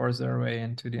people force their way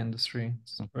into the industry.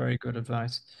 It's very good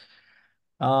advice.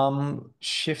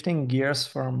 Shifting gears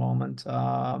for a moment.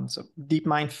 So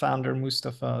DeepMind founder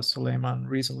Mustafa Suleyman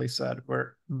recently said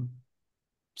we're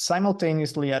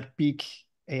simultaneously at peak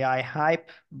AI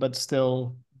hype, but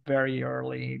still very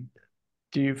early.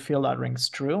 Do you feel that rings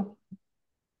true?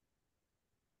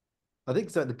 I think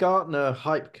so. The Gartner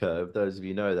hype curve, those of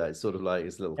you know that, it's sort of like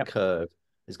this little curve.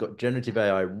 It's got generative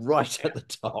AI right at the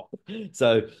top.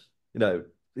 So,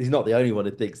 he's not the only one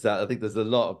who thinks that. I think there's a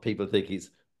lot of people think it's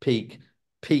peak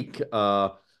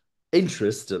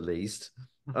interest, at least.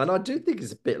 And I do think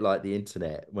it's a bit like the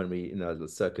internet when we,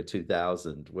 circa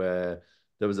 2000, where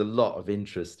there was a lot of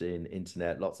interest in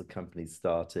internet, lots of companies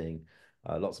starting,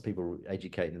 lots of people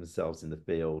educating themselves in the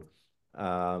field.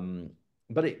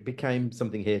 But it became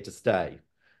something here to stay.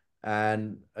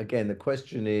 And again, the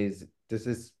question is, does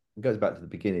this goes back to the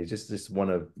beginning? It's just this one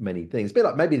of many things. A bit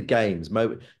like maybe the games.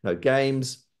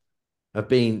 Games have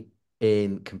been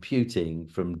in computing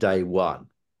from day one,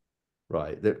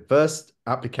 right? The first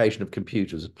application of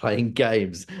computers was playing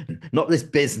games, not this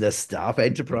business stuff,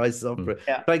 enterprise software.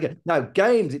 Yeah. Now,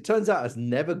 games, it turns out, has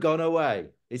never gone away.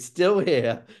 It's still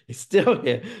here. It's still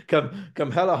here.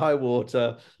 Come hell or high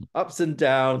water, ups and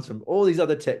downs from all these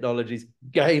other technologies,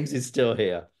 games is still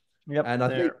here. Yep, and I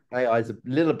think AI is a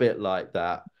little bit like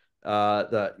that.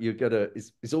 That you're gonna,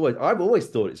 it's always, I've always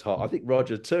thought it's hot. I think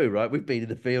Roger too, right? We've been in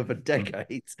the field for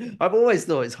decades. I've always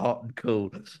thought it's hot and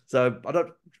cool. So I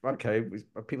don't, okay,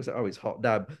 people say, oh, it's hot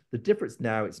now. The difference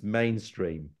now, it's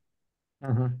mainstream.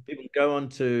 People go on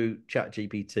to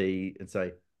ChatGPT and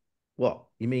say, what,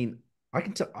 you mean I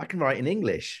can write in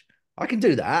English? I can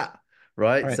do that,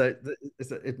 right? So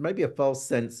it may be a false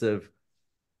sense of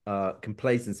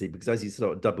complacency, because as you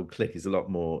sort of double click is a lot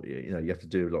more, you have to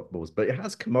do a lot more, but it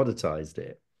has commoditized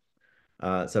it.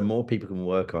 So more people can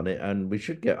work on it, and we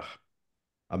should get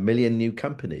 1 million new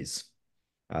companies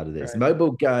out of this.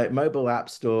 Mobile app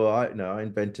store. I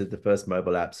invented the first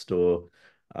mobile app store.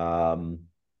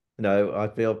 I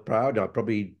feel proud. I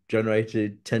probably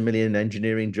generated 10 million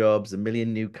engineering jobs, 1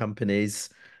 million new companies,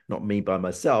 not me by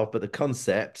myself, but the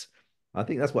concept. I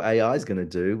think that's what AI is going to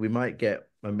do. We might get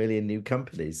 1 million new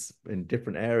companies in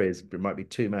different areas. It might be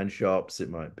two-man shops. It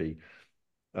might be,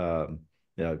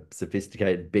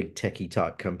 sophisticated, big techie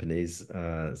type companies.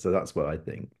 So that's what I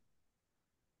think.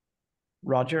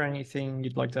 Roger, anything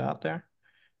you'd like to add there?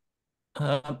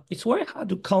 It's very hard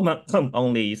to comment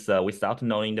on this without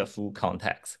knowing the full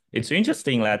context. It's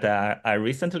interesting that I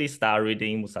recently started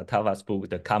reading Mustafa's book,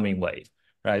 The Coming Wave,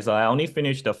 right? So I only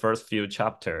finished the first few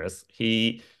chapters.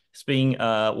 He's been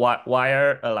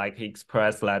he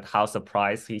expressed like how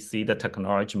surprised he see the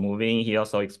technology moving. He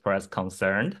also expressed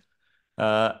concern.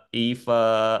 If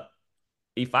I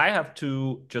have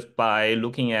to, just by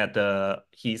looking at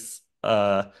his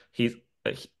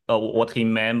what he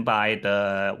meant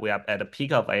by we are at the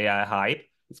peak of AI hype,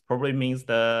 it probably means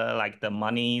the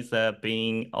money's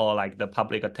being, or like the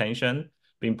public attention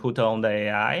being put on the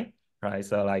AI, right?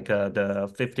 So like the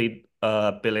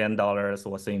 $50 billion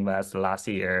was invested last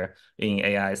year in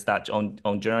AI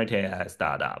on generative AI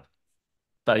startup.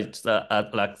 But it's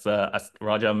as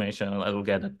Roger mentioned, look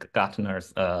at the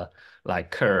Gartner's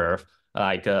curve.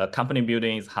 Company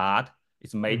building is hard.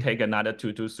 It may take another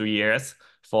 2 to 3 years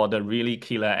for the really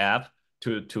killer app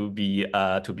to be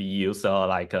used,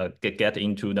 or get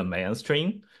into the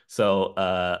mainstream. So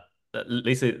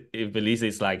this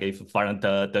is like, if from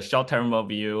the short term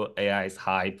view, AI is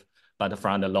hype, but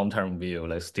from the long term view,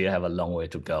 they still have a long way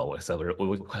to go. So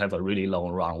we have a really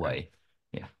long runway.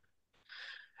 Yeah.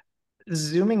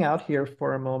 zooming out here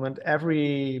for a moment,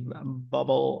 every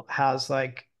bubble has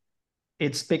like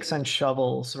its picks and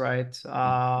shovels, right?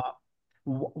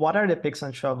 What are the picks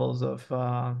and shovels of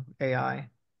AI?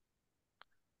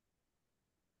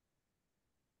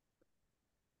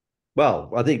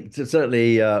 Well, I think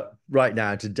certainly right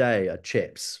now today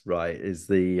chips, right, is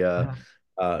the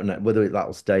Mhm. whether that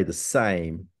will stay the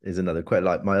same is another question.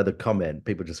 Like my other comment,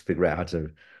 people just figure out how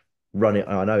to run it.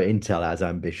 I know Intel has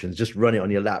ambitions, just run it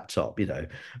on your laptop, you know.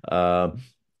 Um,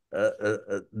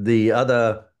 the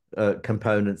other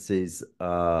components is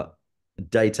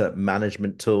data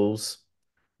management tools,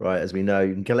 right? As we know,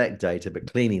 you can collect data,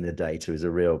 but cleaning the data is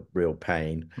a real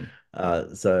pain.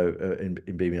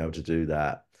 In being able to do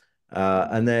that,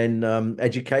 and then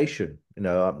education. You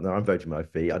know, I'm voting my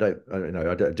fee. I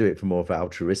don't do it for more for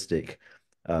altruistic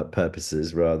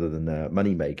purposes rather than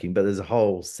money making. But there's a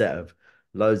whole set of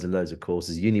loads and loads of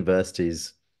courses.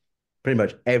 Universities, pretty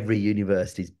much every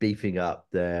university is beefing up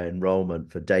their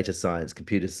enrollment for data science,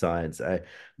 computer science.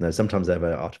 Sometimes they have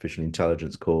an artificial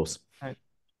intelligence course.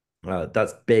 Right.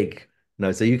 That's big.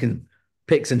 No, so you can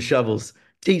picks and shovels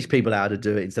teach people how to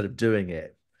do it instead of doing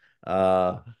it.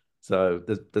 Uh, so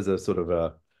there's a sort of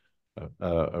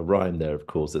a rhyme there, of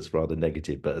course, that's rather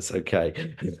negative, but it's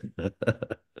okay.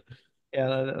 Yeah,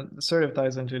 that sort of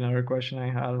ties into another question I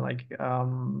had, like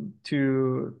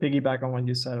to piggyback on what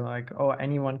you said, like, oh,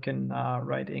 anyone can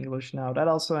write English now. That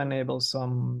also enables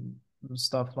some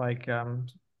stuff like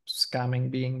scamming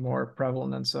being more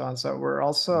prevalent and so on. So we're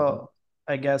also,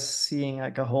 I guess, seeing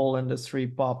like a whole industry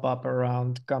pop up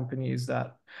around companies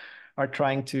that are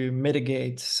trying to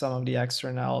mitigate some of the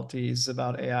externalities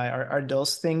about AI. Are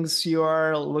those things you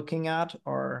are looking at,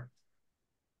 or?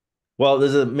 Well,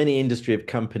 there's a mini industry of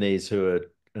companies who are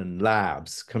and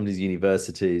labs, companies,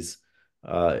 universities,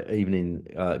 even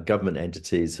in government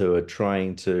entities who are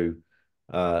trying to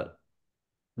uh,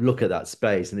 look at that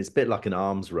space, and it's a bit like an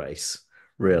arms race,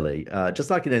 really.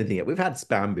 Just like in anything, we've had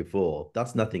spam before.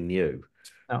 That's nothing new,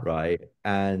 No. right?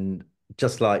 And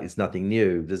just like it's nothing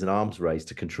new, there's an arms race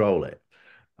to control it.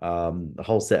 A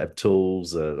whole set of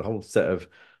tools, a whole set of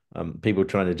people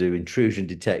trying to do intrusion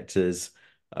detectors,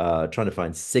 trying to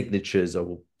find signatures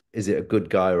of is it a good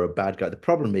guy or a bad guy. The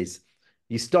problem is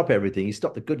you stop everything, you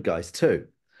stop the good guys too,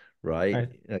 right? Right.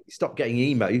 You stop getting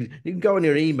email. You can go on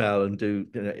your email and do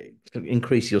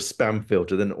increase your spam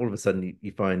filter. Then all of a sudden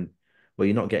you find well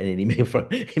you're not getting any email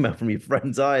from your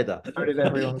friends either. Where did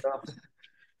everyone go?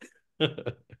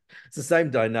 It's the same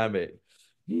dynamic.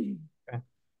 Okay.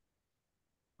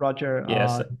 Roger,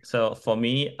 Yes. So for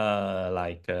me, I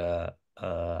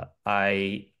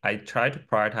try to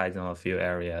prioritize on a few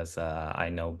areas I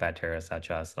know better,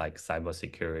 such as like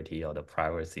cybersecurity or the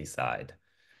privacy side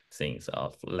things.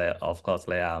 Of course,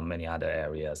 there are many other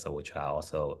areas which are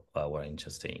also very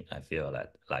interesting. I feel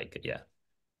that like yeah.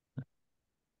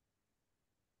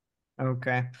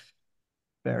 okay.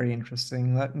 Very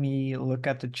interesting. Let me look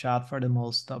at the chat for the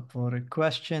most upvoted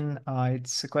question.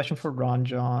 It's a question for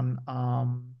Ronjon.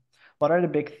 What are the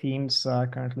big themes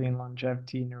currently in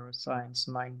longevity, neuroscience,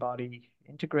 mind body,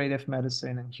 integrative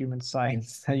medicine, and human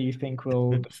science that you think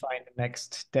will define the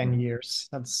next 10 years?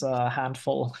 That's a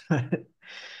handful.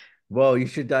 Well, you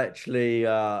should actually.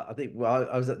 I think. Well,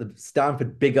 I was at the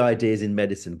Stanford Big Ideas in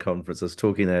Medicine conference. I was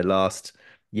talking there last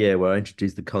year where I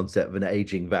introduced the concept of an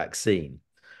aging vaccine.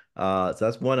 So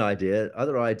that's one idea.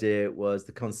 Other idea was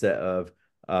the concept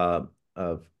uh,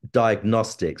 of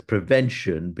diagnostics,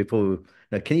 prevention before.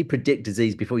 Now, can you predict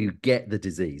disease before you get the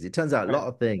disease? It turns out a Right. lot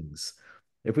of things.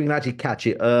 If we can actually catch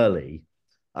it early,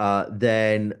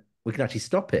 then we can actually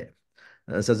stop it.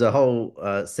 So there's a whole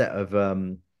set of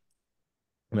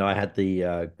I had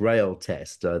the Grail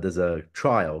test. There's a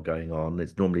trial going on.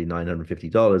 It's normally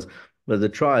 $950, but the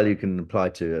trial you can apply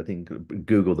to, I think,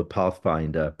 Google the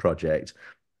Pathfinder project,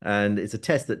 and it's a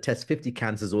test that tests 50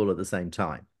 cancers all at the same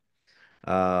time.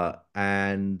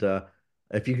 And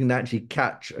if you can actually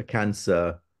catch a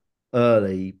cancer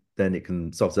early, then it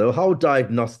can solve. So the whole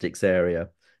diagnostics area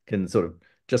can sort of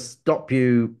just stop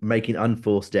you making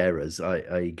unforced errors,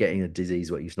 i.e., getting a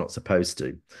disease what you're not supposed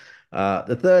to.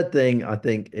 The third thing I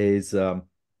think is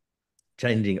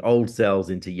changing old cells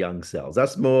into young cells.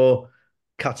 That's more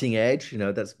cutting edge. You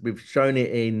know, that's we've shown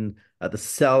it in at the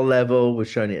cell level. We've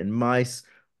shown it in mice.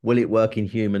 Will it work in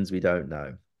humans? We don't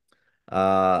know.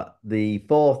 The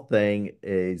fourth thing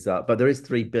is, but there is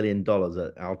 $3 billion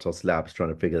at Altos Labs trying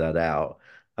to figure that out,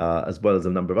 as well as a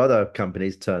number of other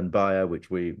companies, Turn Bio, which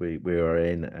we are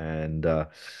in, and a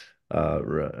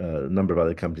number of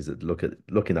other companies that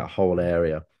look in that whole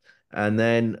area. And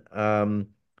then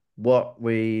what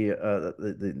we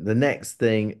the next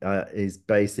thing is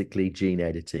basically gene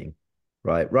editing.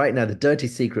 right? Right now, the dirty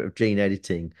secret of gene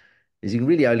editing is you can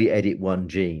really only edit one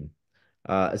gene.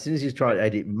 As soon as you try to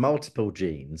edit multiple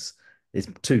genes, it's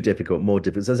too difficult, more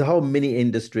difficult. So there's a whole mini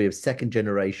industry of second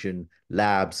generation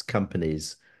labs,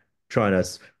 companies trying to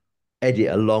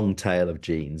edit a long tail of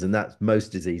genes, and that's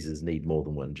most diseases need more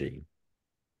than one gene.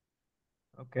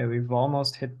 Okay, we've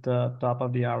almost hit the top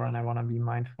of the hour, and I want to be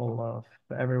mindful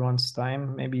of everyone's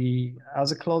time. Maybe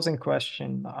as a closing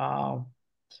question,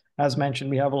 as mentioned,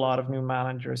 we have a lot of new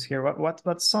managers here.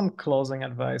 What's some closing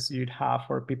advice you'd have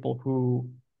for people who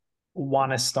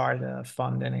want to start a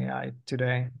fund in AI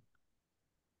today?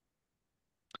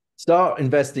 Start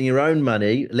investing your own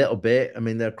money a little bit. I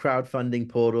mean, there are crowdfunding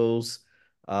portals,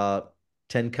 uh,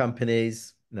 10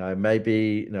 companies,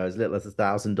 maybe, as little as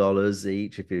 $1,000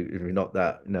 each. If you're not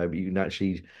that, you can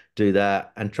actually do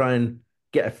that and try and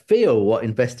get a feel what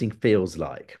investing feels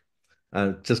like.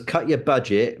 And just cut your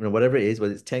budget, whatever it is,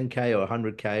 whether it's 10K or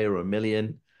 100K or a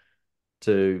million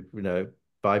to,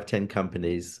 5, 10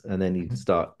 companies, and then you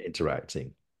start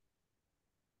interacting.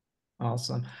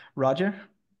 Awesome. Roger?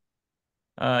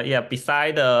 Yeah,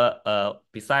 beside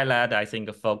that, I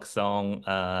think focus on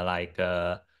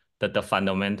the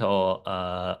fundamental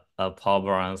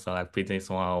problems like business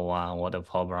 101, what the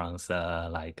problems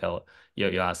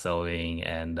you are solving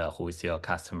and who is your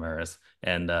customers,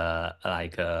 and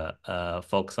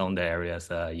focus on the areas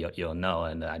you know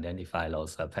and identify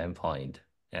those pain point,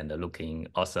 and looking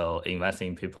also investing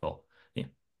in people. Yeah.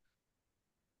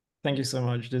 Thank you so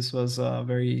much. This was a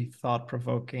very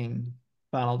thought-provoking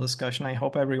panel discussion. I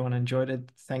hope everyone enjoyed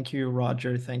it. Thank you,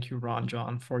 Roger. Thank you,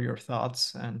 Ronjon, for your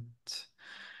thoughts. And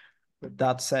with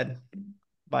that said,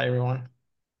 bye, everyone.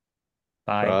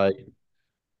 Bye. Right.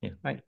 Yeah. Bye.